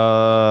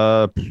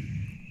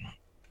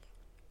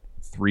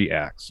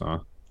 acts, huh?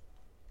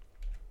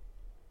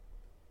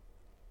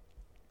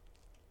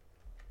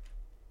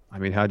 I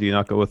mean, how do you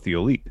not go with the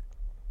Elite?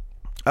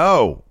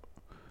 Oh,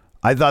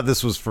 I thought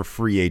this was for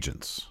free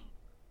agents.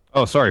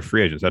 Oh, sorry,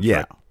 free agents. That's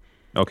right.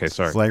 Okay,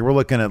 sorry. It's like we're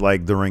looking at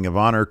like the Ring of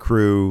Honor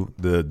crew,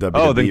 the WWE.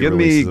 Oh, then give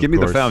me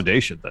the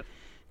foundation then.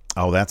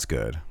 Oh, that's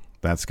good.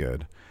 That's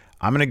good.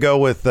 I'm gonna go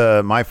with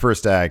my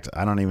first act.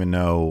 I don't even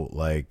know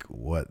like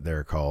what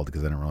they're called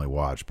because I don't really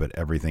watch, but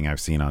everything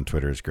I've seen on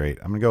Twitter is great.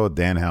 I'm gonna go with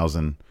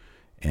Danhausen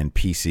and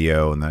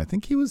PCO, and then I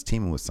think he was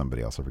teaming with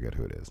somebody else. I forget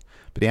who it is.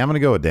 But yeah, I'm going to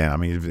go with Dan. I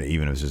mean,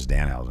 even if it's just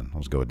Danhausen, I'll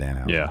just go with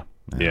Danhausen.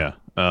 Yeah.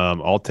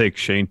 I'll take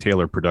Shane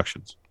Taylor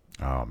Productions.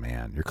 Oh,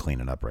 man. You're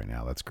cleaning up right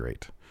now. That's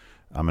great.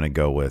 I'm going to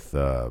go with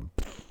the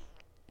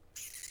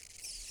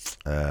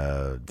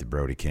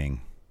Brody King.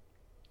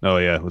 Oh,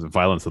 yeah. Was it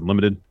Violence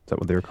Unlimited? Is that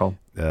what they were called?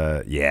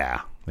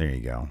 Yeah. There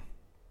you go.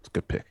 It's a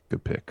good pick.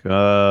 Good pick.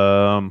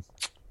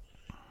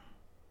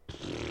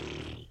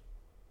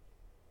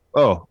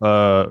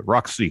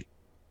 Roxy.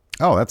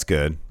 Oh, that's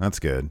good. That's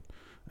good.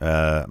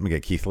 I'm going to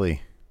get Keith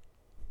Lee.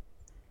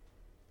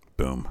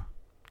 Boom.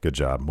 Good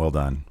job. Well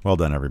done. Well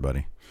done,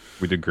 everybody.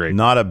 We did great.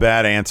 Not a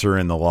bad answer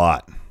in the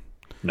lot.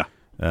 No.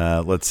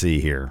 Let's see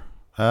here.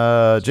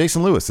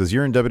 Jason Lewis says,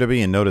 you're in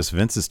WWE and notice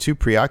Vince is too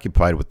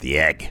preoccupied with the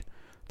egg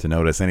to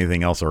notice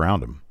anything else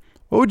around him.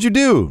 What would you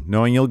do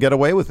knowing you'll get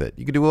away with it?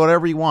 You could do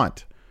whatever you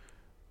want.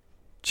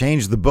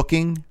 Change the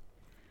booking.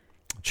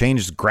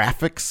 Change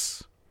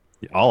graphics.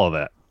 All of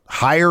that.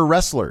 Hire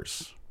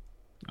wrestlers.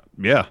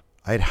 Yeah.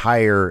 I'd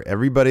hire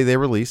everybody they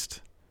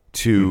released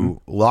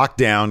to lock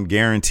down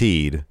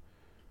guaranteed.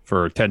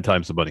 For 10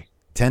 times the money.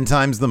 10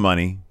 times the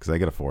money, because I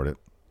could afford it.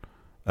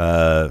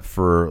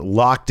 For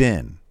locked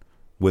in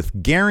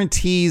with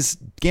guaranteed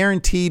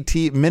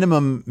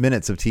minimum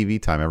minutes of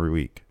TV time every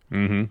week.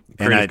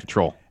 Mm-hmm. Creative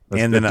control.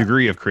 And the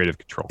degree of creative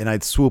control. And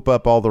I'd swoop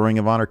up all the Ring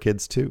of Honor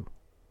kids too.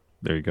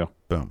 There you go.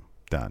 Boom.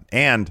 Done.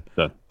 And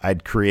done.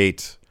 I'd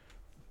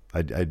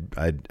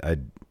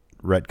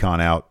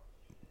retcon out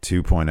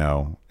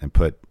 2.0 and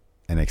put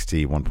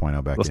NXT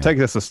 1.0 back. Let's take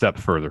this a step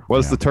further.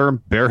 What's the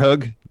term? Bear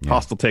hug? Yeah.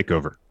 Hostile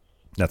takeover.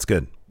 That's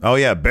good. Oh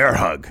yeah, bear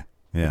hug.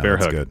 Yeah, bear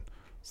that's hug. Good.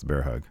 It's a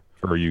bear hug.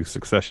 For you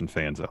Succession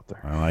fans out there.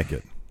 I like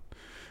it.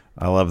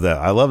 I love that.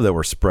 I love that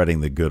we're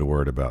spreading the good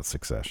word about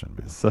Succession.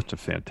 It's such a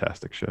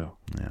fantastic show.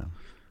 Yeah.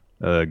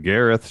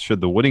 Gareth, should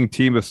the winning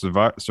team of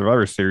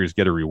Survivor Series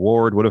get a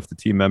reward? What if the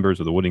team members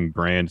of the winning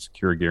brand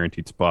secure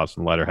guaranteed spots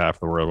in the latter half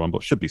of the Royal Rumble?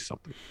 It should be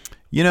something.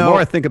 You know, the more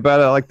I think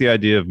about it, I like the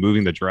idea of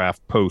moving the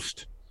draft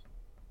post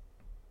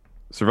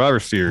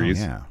Survivor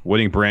Series.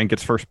 Winning brand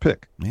gets first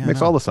pick.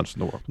 Makes all the sense in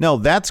the world. No,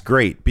 that's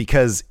great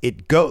because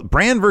it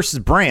brand versus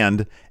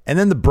brand, and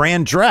then the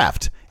brand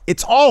draft.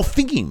 It's all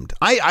themed.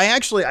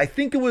 I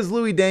think it was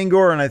Louis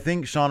Dangor, and I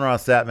think Sean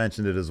Ross Sapp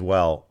mentioned it as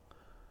well.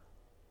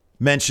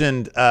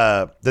 Mentioned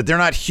that they're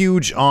not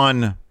huge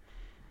on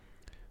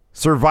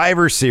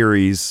Survivor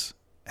Series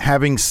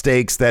having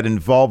stakes that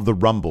involve the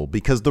Rumble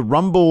because the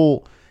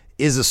Rumble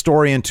is a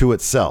story into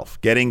itself.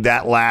 Getting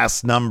that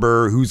last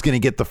number, who's going to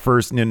get the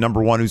first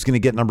number 1, who's going to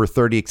get number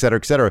 30, et cetera,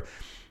 et cetera.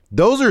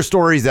 Those are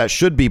stories that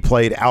should be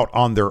played out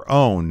on their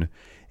own.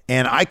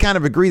 And I kind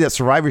of agree that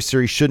Survivor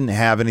Series shouldn't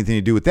have anything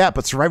to do with that,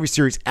 but Survivor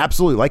Series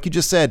absolutely, like you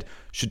just said,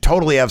 should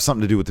totally have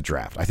something to do with the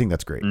draft. I think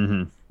that's great.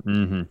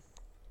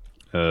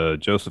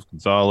 Joseph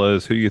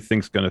Gonzalez, who do you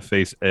think's going to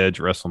face Edge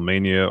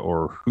WrestleMania,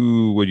 or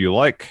who would you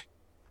like?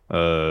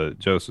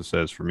 Joseph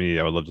says, for me,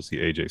 I would love to see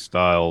AJ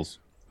Styles,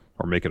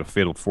 or make it a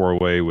fatal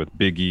 4-way with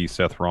Big E,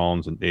 Seth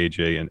Rollins, and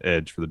AJ and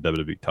Edge for the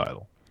WWE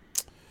title.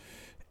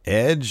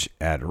 Edge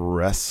at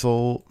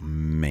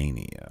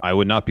WrestleMania. I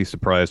would not be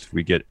surprised if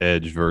we get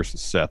Edge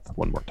versus Seth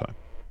one more time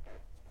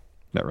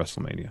at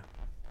WrestleMania.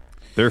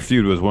 Their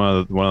feud was one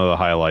of the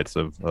highlights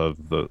of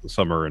the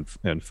summer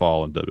and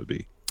fall in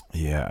WWE.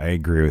 Yeah, I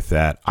agree with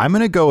that. I'm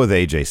going to go with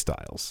AJ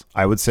Styles.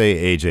 I would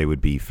say AJ would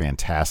be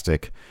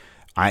fantastic.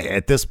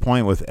 At this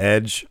point with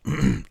Edge,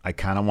 I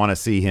kind of want to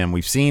see him.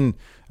 We've seen,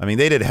 I mean,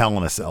 they did Hell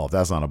in a Cell. If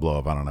that's not a blow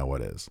up, I don't know what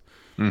is.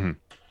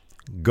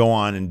 Go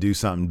on and do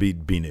something,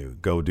 be new.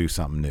 Go do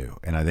something new.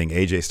 And I think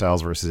AJ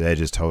Styles versus Edge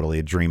is totally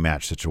a dream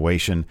match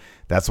situation.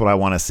 That's what I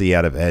want to see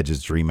out of Edge,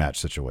 is dream match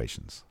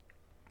situations.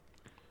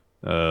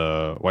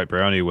 White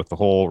Brownie, with the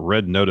whole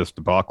Red Notice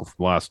debacle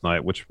from last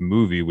night, which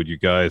movie would you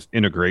guys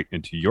integrate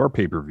into your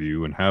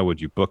pay-per-view, and how would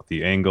you book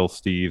the angle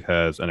Steve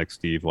has NXT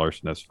Steve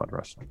Larson as Fun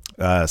Wrestling?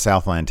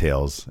 Southland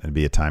Tales. It'd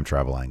be a time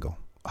travel angle.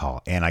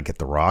 Oh, and I get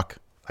The Rock.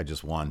 I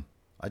just won.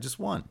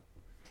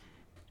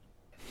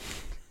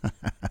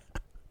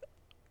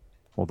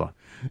 Hold on.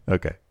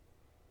 Okay.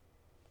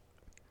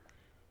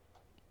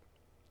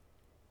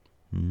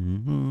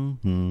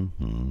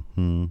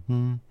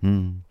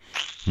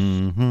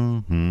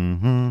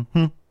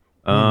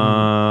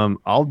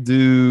 I'll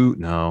do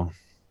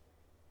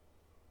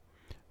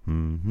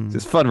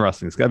just Fun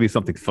Wrestling. It's got to be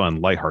something fun,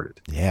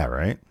 lighthearted. Yeah,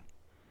 right.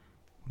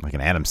 Like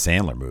an Adam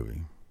Sandler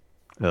movie.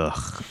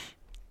 Ugh.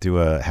 Do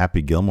a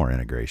Happy Gilmore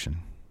integration.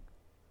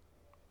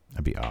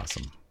 That'd be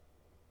awesome.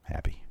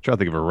 Happy. I'm trying to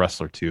think of a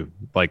wrestler too.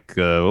 Like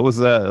what was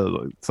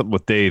that? Something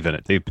with Dave in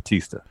it. Dave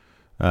Bautista.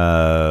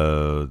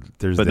 None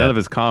of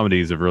his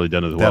comedies have really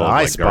done as well. That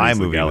I as, like, Spy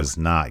movie was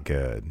not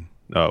good.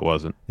 No, it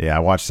wasn't. Yeah, I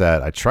watched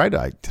that.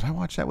 Did I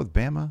watch that with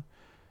Bama?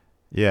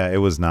 Yeah, it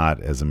was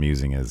not as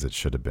amusing as it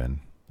should have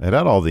been. It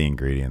had all the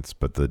ingredients,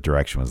 but the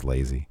direction was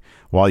lazy.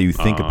 While you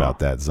think about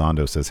that,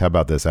 Zondo says, how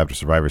about this? After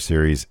Survivor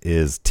Series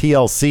is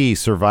TLC,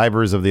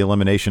 Survivors of the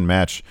Elimination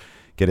Match.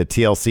 Get a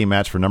TLC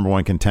match for number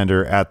one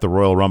contender at the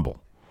Royal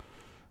Rumble.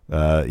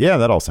 Yeah,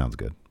 that all sounds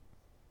good.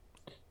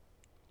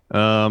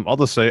 I'll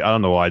just say, I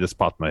don't know why, I just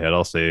popped in my head.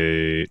 I'll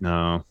say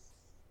no.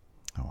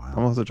 Oh, wow. I'm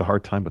having such a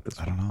hard time with this.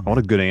 I don't know. I want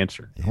a good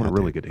answer. Yeah, I want a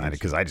really good answer.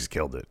 Because I just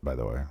killed it, by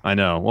the way. I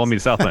know. Well, I mean,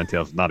 Southland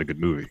Tales is not a good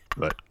movie,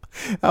 but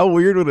how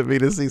weird would it be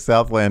to see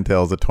Southland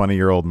Tales, a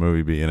 20-year-old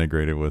movie, be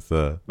integrated with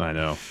I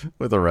know,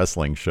 with a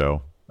wrestling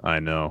show?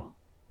 I know.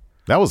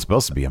 That was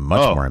supposed to be a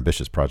much more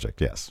ambitious project.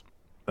 Yes.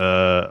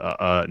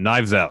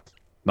 Knives Out.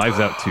 Knives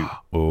Out 2.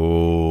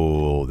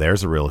 Oh,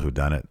 there's a real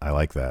whodunit. I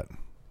like that.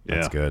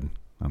 That's good.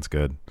 That's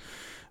good.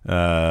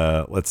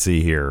 Let's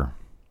see here.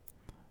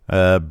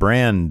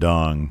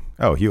 Brandong.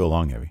 Oh, Hugh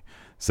Longheavy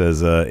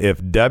says,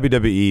 if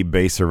WWE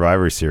based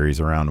Survivor Series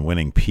around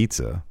winning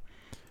pizza,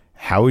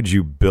 how would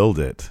you build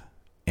it,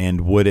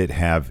 and would it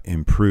have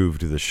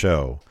improved the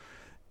show?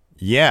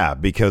 Yeah,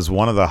 because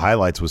one of the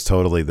highlights was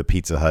totally the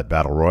Pizza Hut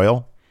Battle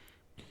Royal.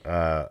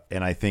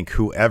 And I think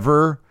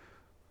whoever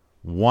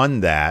won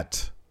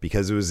that,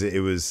 because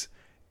it was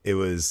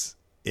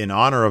in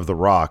honor of The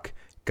Rock,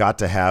 got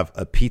to have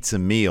a pizza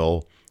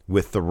meal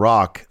with The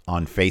Rock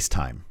on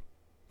FaceTime.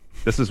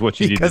 This is what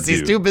you need to do. Because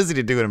he's too busy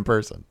to do it in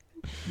person.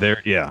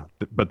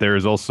 But there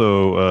is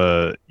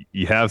also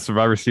you have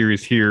Survivor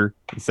Series here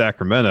in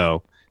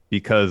Sacramento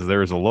because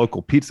there's a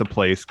local pizza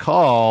place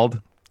called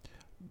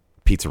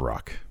Pizza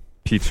Rock.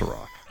 Pizza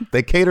Rock.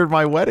 They catered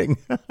my wedding.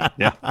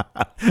 Yeah.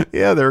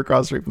 Yeah, they were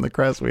across the street from the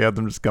Crest. We had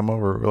them just come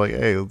over. We're like,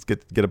 hey, let's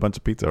get a bunch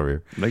of pizza over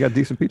here. They got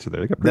decent pizza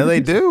there. They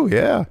do,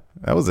 yeah.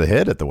 That was a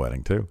hit at the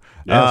wedding, too.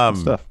 Yeah, good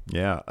stuff.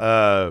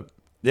 Yeah.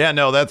 Yeah,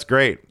 no, that's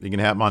great. You can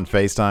have them on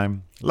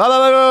FaceTime. La la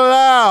la la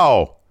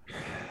la.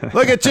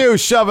 Look at you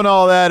shoving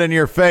all that in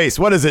your face.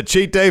 What is it,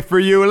 cheat day for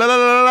you? La la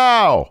la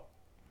la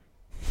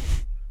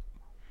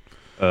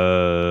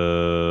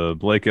la.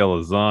 Blake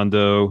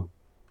Elizondo.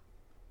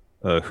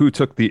 Who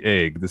took the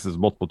egg? This is a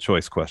multiple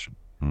choice question.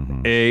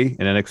 Mm-hmm. A,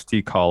 an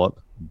NXT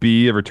call-up.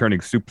 B, a returning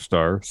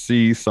superstar.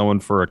 C,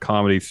 someone for a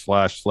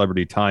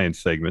comedy/celebrity tie-in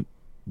segment.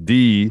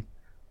 D,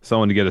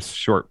 someone to get a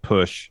short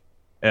push.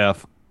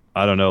 F,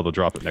 I don't know. They'll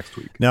drop it next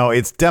week. No,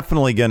 it's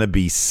definitely going to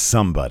be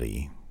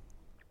somebody.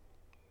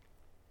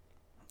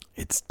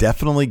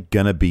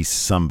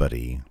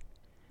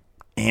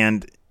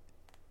 And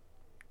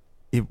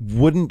it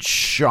wouldn't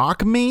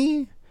shock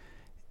me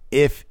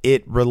if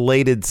it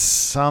related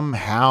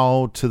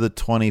somehow to the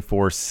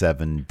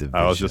 24/7 division.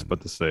 I was just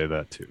about to say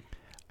that too.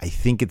 I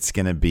think it's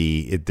going to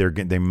be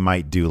they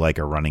might do like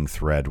a running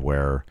thread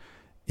where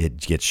it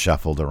gets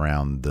shuffled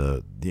around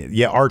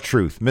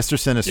R-Truth. Mr.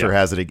 Sinister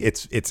has it.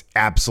 It's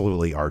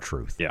absolutely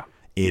R-Truth. Yeah.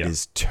 It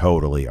is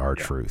totally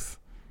R-Truth.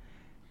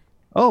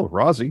 Oh,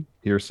 Rozzy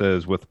here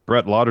says, with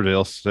Brett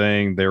Lauderdale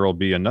saying there will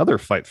be another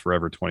Fight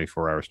Forever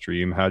 24-hour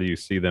stream, how do you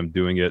see them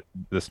doing it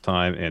this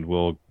time? And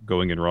will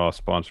Going in Raw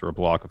sponsor a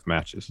block of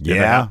matches? If that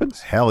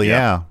happens? Hell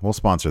yeah. We'll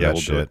sponsor that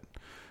we'll shit.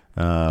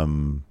 What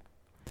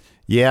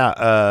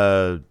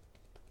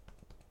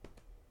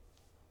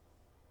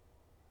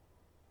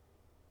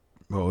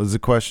was the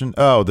question?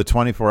 Oh, the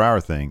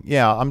 24-hour thing.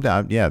 Yeah, I'm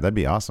down. Yeah, that'd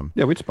be awesome.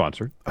 Yeah, we'd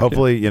sponsor.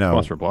 Hopefully,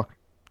 sponsor a block.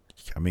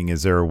 I mean,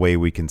 is there a way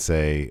we can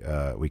say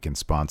we can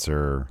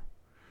sponsor?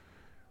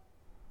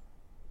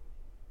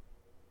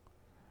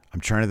 I'm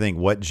trying to think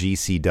what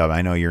GCW.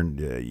 I know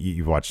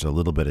you've watched a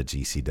little bit of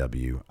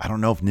GCW. I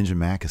don't know if Ninja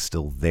Mac is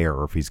still there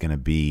or if he's going to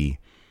be.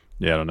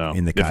 Yeah, I don't know.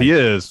 If he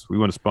is, we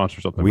want to sponsor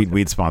something.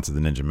 We'd sponsor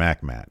the Ninja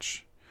Mac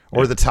match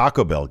or the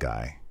Taco Bell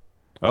guy.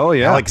 Oh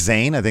yeah, Alex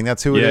Zane. I think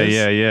that's who it is.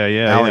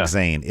 Yeah. Alex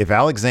Zane. If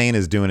Alex Zane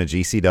is doing a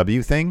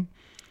GCW thing,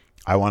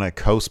 I want to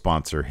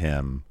co-sponsor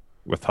him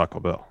with Taco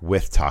Bell.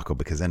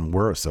 Because then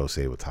we're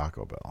associated with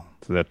Taco Bell.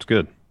 So that's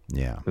good.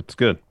 Yeah, that's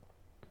good.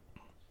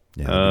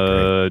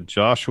 Yeah.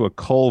 Joshua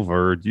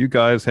Culver, do you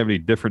guys have any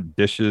different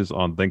dishes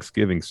on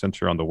Thanksgiving since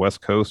you're on the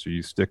West Coast, or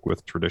you stick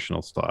with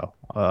traditional style?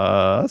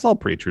 That's all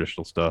pretty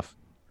traditional stuff.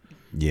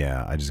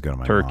 Yeah, I just go to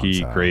my turkey, mom's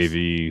house.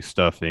 Gravy,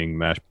 stuffing,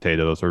 mashed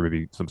potatoes, or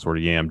maybe some sort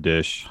of yam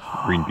dish,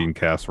 green bean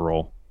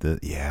casserole.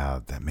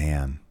 That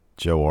man.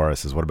 Joe Ora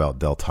says, what about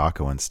Del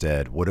Taco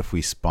instead? What if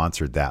we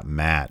sponsored that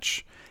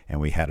match and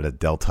we had a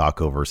Del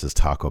Taco versus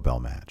Taco Bell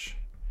match?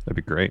 That'd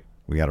be great.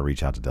 We got to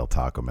reach out to Del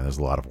Taco, man. There's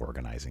a lot of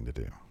organizing to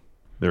do.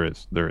 There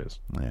is.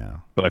 Yeah.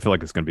 But I feel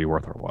like it's going to be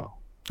worth our while.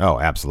 Oh,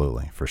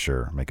 absolutely. For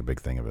sure. Make a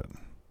big thing of it.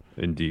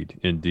 Indeed.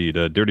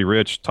 Dirty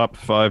Rich, top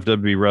 5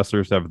 WWE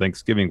wrestlers to have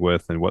Thanksgiving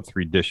with, and what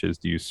 3 dishes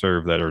do you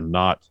serve that are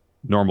not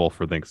normal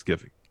for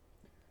Thanksgiving?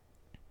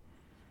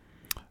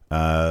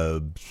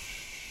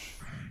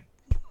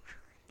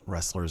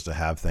 Wrestlers to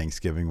have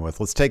Thanksgiving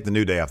with. Let's take the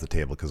New Day off the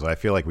table because I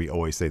feel like we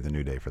always say the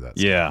New Day for that.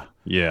 Yeah.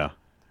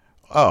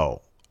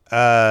 Oh,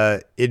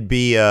 it'd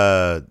be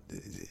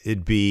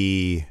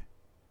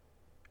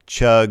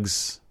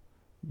Chugs,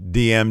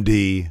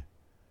 DMD,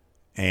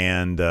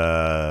 and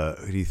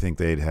who do you think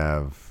they'd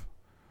have?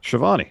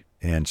 Shivani.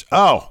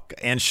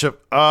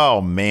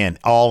 Oh man,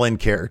 all in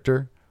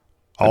character,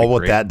 all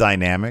with that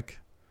dynamic.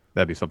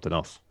 That'd be something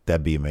else.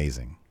 That'd be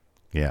amazing.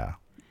 Yeah.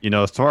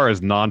 As far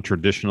as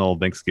non-traditional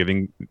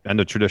Thanksgiving, and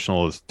the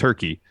traditional is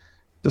turkey,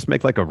 just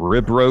make like a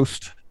rib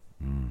roast.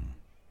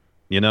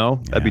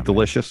 That'd be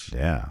delicious.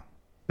 Yeah.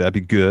 That'd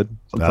be good.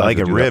 Sometimes I like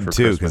a rib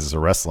too because it's a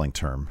wrestling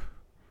term.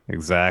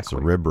 Exactly.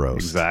 It's a rib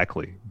roast.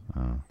 Exactly.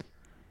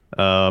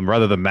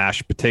 Rather than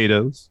mashed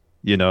potatoes,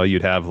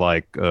 you'd have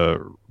like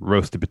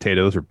roasted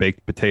potatoes or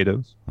baked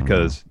potatoes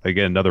because,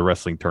 again, another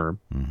wrestling term.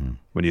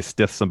 When you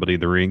stiff somebody in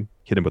the ring,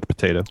 hit him with a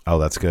potato. Oh,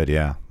 that's good.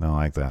 Yeah. I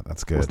like that.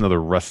 That's good. What's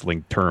another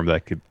wrestling term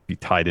that could be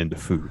tied into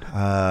food?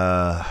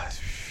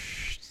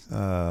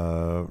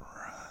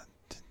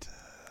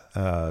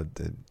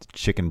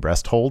 Chicken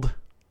breast hold.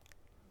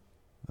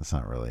 That's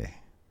not really.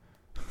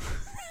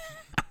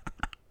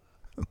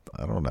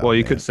 I don't know. Well,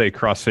 you could say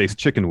cross-faced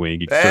chicken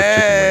wing. You could serve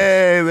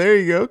chicken wings. There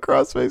you go.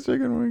 Cross-faced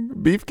chicken wing.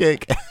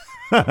 Beefcake.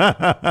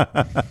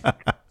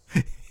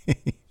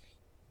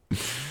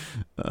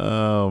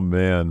 Oh,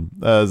 man.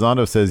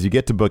 Zondo says, you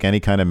get to book any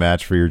kind of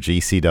match for your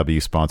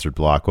GCW sponsored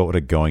block. What would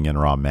a going in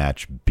Raw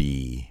match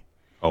be?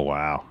 Oh,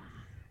 wow.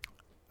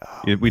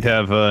 We'd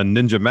have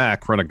Ninja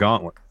Mac run a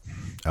gauntlet.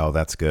 Oh,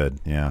 that's good.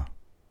 Yeah,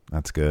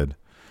 that's good.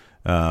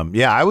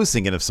 I was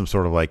thinking of some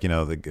sort of like, who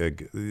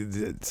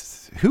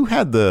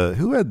had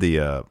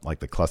the like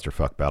the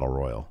clusterfuck battle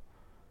royal?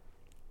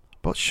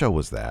 What show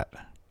was that?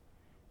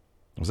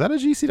 Was that a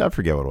GCW? I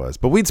forget what it was,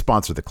 but we'd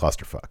sponsor the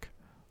clusterfuck.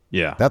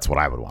 Yeah, that's what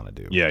I would want to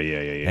do. Yeah.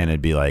 And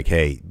it'd be like,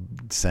 hey,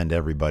 send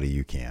everybody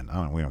you can.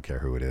 We don't care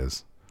who it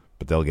is,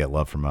 but they'll get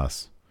love from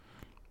us.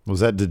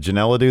 Did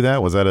Janela do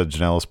that? Was that a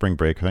Janela Spring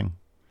Break thing?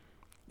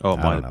 Oh,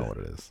 I don't know what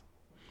it is.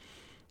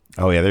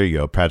 Oh yeah, there you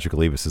go. Patrick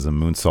Olivas is a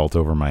moonsault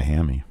over my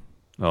hammy.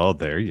 Oh,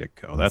 there you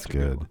go. That's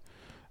good.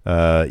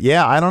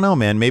 I don't know,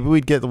 man. Maybe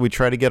we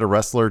try to get a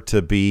wrestler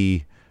to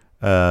be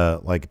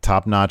like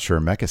Top Notch or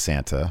Mecha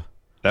Santa.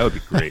 That would be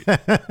great. And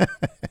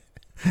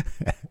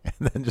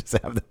then just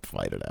have them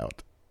fight it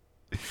out.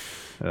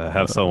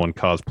 Have someone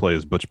cosplay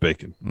as Butch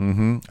Bacon.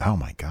 Mm-hmm. Oh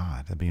my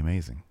God, that'd be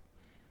amazing.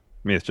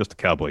 I mean, it's just a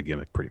cowboy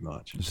gimmick, pretty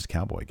much. It's just a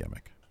cowboy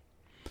gimmick.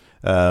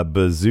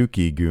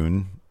 Bazooki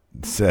Goon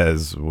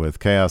says, with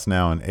Chaos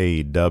Now and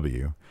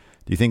AEW,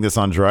 do you think this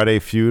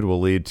Andrade feud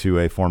will lead to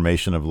a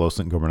formation of Los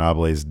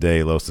Ingobernables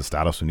de los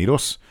Estados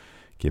Unidos,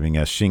 giving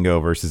us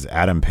Shingo versus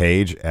Adam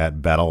Page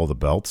at Battle of the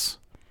Belts?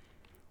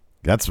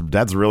 That's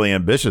really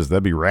ambitious.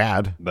 That'd be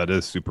rad. That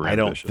is super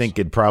ambitious. I don't think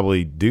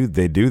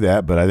they do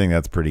that, but I think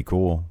that's pretty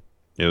cool.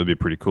 It would be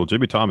pretty cool.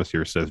 Jimmy Thomas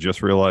here says,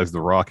 just realized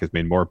The Rock has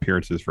made more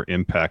appearances for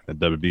Impact than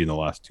WWE in the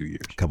last 2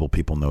 years. A couple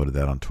people noted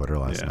that on Twitter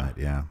last night.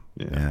 Yeah.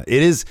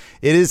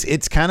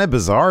 It's kind of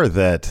bizarre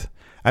that,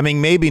 I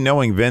mean, maybe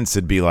knowing Vince,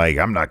 it'd be like,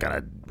 I'm not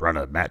going to run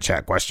a Matt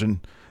Chat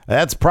question.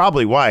 That's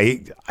probably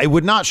why. It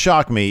would not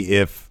shock me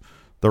if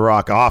The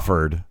Rock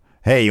offered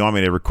hey, you want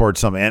me to record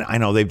something? And I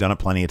know they've done it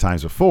plenty of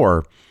times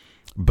before,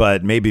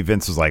 but maybe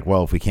Vince was like,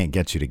 well, if we can't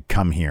get you to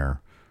come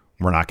here,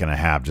 we're not going to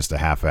have just a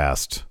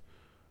half-assed,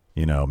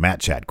 Matt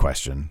Chat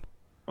question.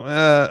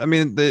 I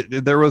mean,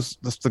 there was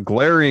just the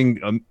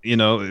glaring, it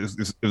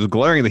was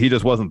glaring that he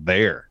just wasn't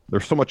there.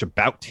 There's so much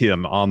about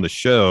him on the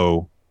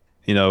show.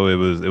 It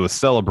was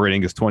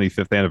celebrating his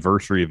 25th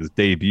anniversary of his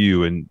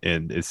debut, and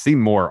it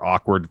seemed more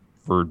awkward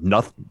for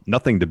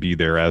nothing to be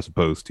there as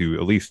opposed to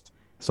at least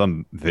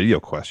some video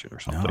question or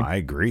something. No, I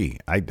agree.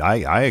 I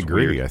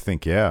agree. Weird. I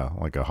think,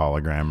 like a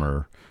hologram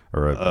or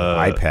an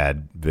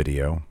iPad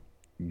video.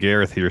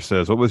 Gareth here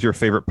says, what was your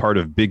favorite part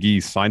of Big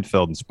E's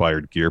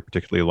Seinfeld-inspired gear,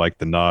 particularly like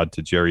the nod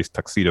to Jerry's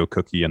tuxedo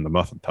cookie and the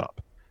muffin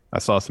top? I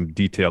saw some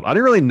detailed. I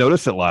didn't really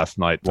notice it last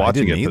night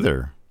watching it. I didn't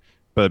either.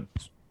 But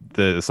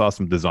saw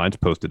some designs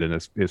posted, and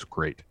it's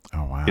great.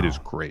 Oh, wow. It is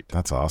great.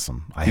 That's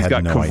awesome. He's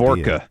got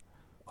Kavorka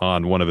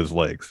on one of his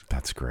legs.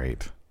 That's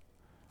great.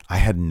 I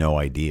had no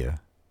idea.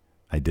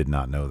 I did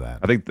not know that.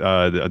 I think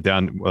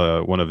down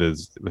one of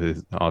his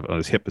on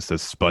his hip it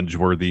says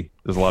Spongeworthy.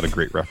 There's a lot of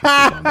great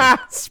references on there.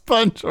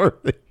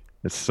 Spongeworthy.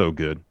 It's so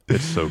good.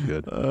 It's so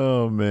good.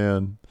 Oh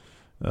man.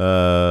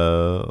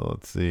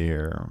 Let's see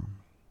here.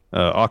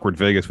 Awkward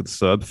Vegas with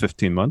sub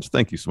 15 months.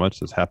 Thank you so much.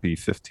 Says happy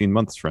 15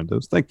 months,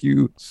 friendos. Thank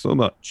you so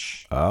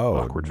much. Oh,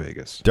 Awkward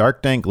Vegas.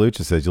 Dark Dank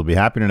Lucha says you'll be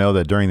happy to know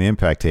that during the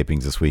Impact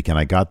tapings this weekend,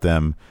 I got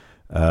them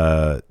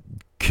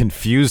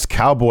confused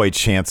cowboy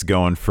chants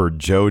going for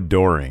Joe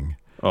Doring.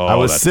 Oh, I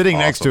was sitting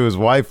next to his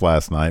wife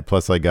last night.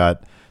 Plus, I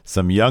got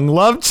some Young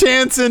Love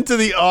chants into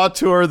the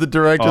auteur, the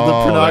director of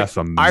the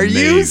production. Are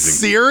you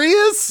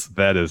serious?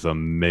 That is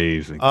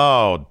amazing.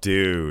 Oh,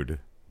 dude.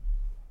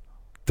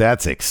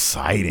 That's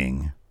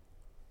exciting.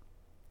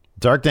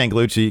 Dark Dank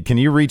Lucci, can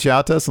you reach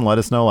out to us and let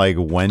us know like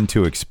when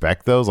to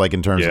expect those? Like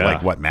in terms of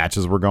like what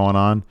matches were going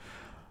on?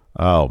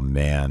 Oh,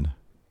 man.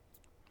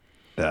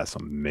 That's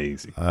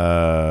amazing.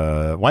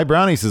 White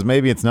Brownie says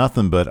maybe it's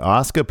nothing, but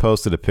Asuka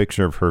posted a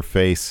picture of her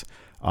face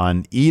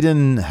on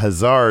Eden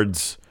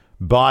Hazard's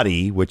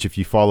body, which if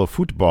you follow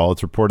football,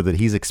 it's reported that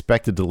he's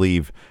expected to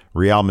leave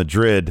Real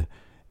Madrid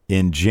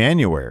in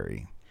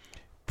January.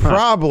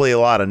 Probably a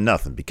lot of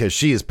nothing because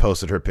she has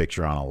posted her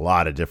picture on a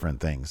lot of different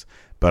things.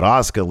 But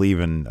Asuka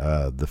leaving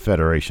the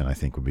Federation, I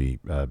think, would be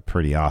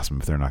pretty awesome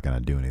if they're not going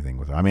to do anything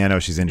with her. I mean, I know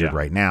she's injured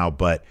right now,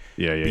 but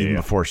even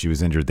before she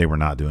was injured, they were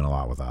not doing a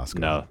lot with Asuka.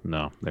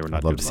 No, they were not.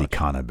 I'd love to see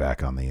Kana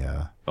back on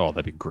the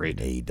that'd be great.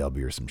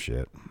 AEW or some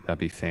shit. That'd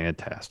be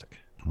fantastic.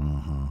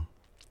 Mm-hmm.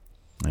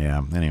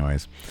 Yeah,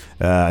 anyways,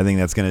 I think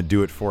that's going to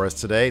do it for us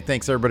today.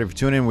 Thanks, everybody, for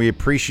tuning in. We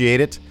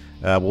appreciate it.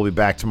 We'll be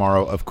back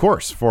tomorrow, of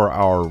course, for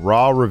our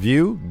Raw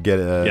review. Get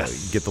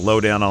the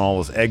lowdown on all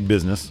this egg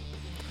business.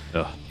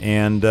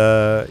 And,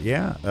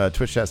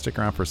 Twitch chat, stick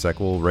around for a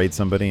sec. We'll raid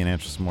somebody and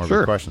answer some more of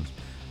your questions.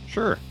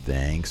 Sure.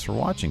 Thanks for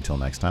watching. Till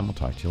next time, we'll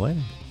talk to you later.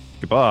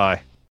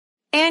 Goodbye.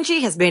 Angie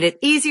has made it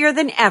easier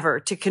than ever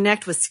to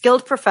connect with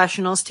skilled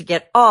professionals to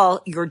get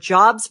all your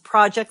jobs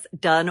projects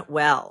done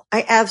well.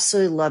 I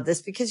absolutely love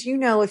this because,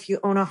 if you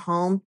own a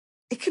home,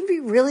 it can be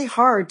really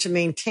hard to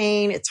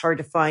maintain. It's hard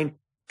to find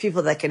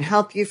people that can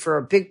help you for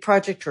a big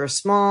project or a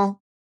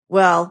small.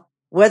 Well,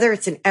 whether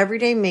it's in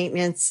everyday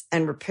maintenance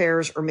and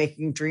repairs or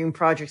making dream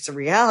projects a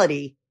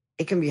reality,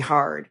 it can be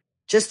hard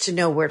just to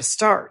know where to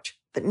start.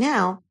 But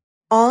now,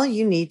 all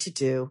you need to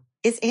do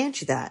is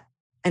Angie that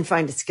and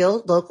find a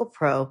skilled local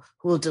pro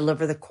who will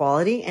deliver the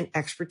quality and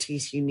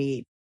expertise you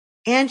need.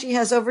 Angie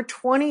has over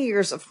 20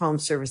 years of home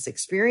service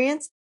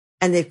experience,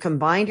 and they've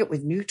combined it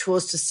with new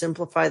tools to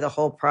simplify the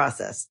whole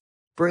process.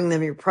 Bring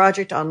them your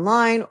project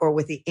online or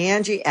with the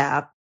Angie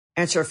app.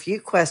 Answer a few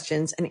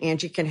questions, and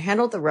Angie can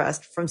handle the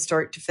rest from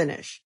start to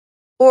finish.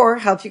 Or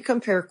help you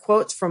compare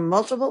quotes from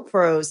multiple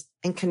pros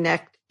and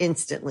connect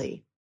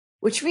instantly.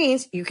 Which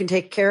means you can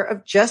take care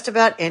of just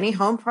about any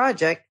home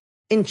project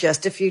in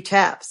just a few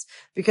taps.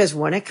 Because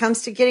when it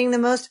comes to getting the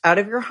most out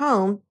of your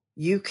home,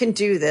 you can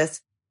do this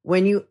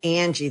when you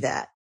Angie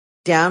that.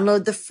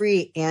 Download the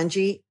free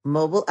Angie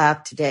mobile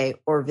app today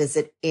or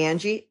visit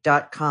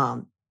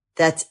Angie.com.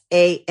 That's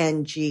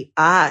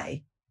ANGI.com.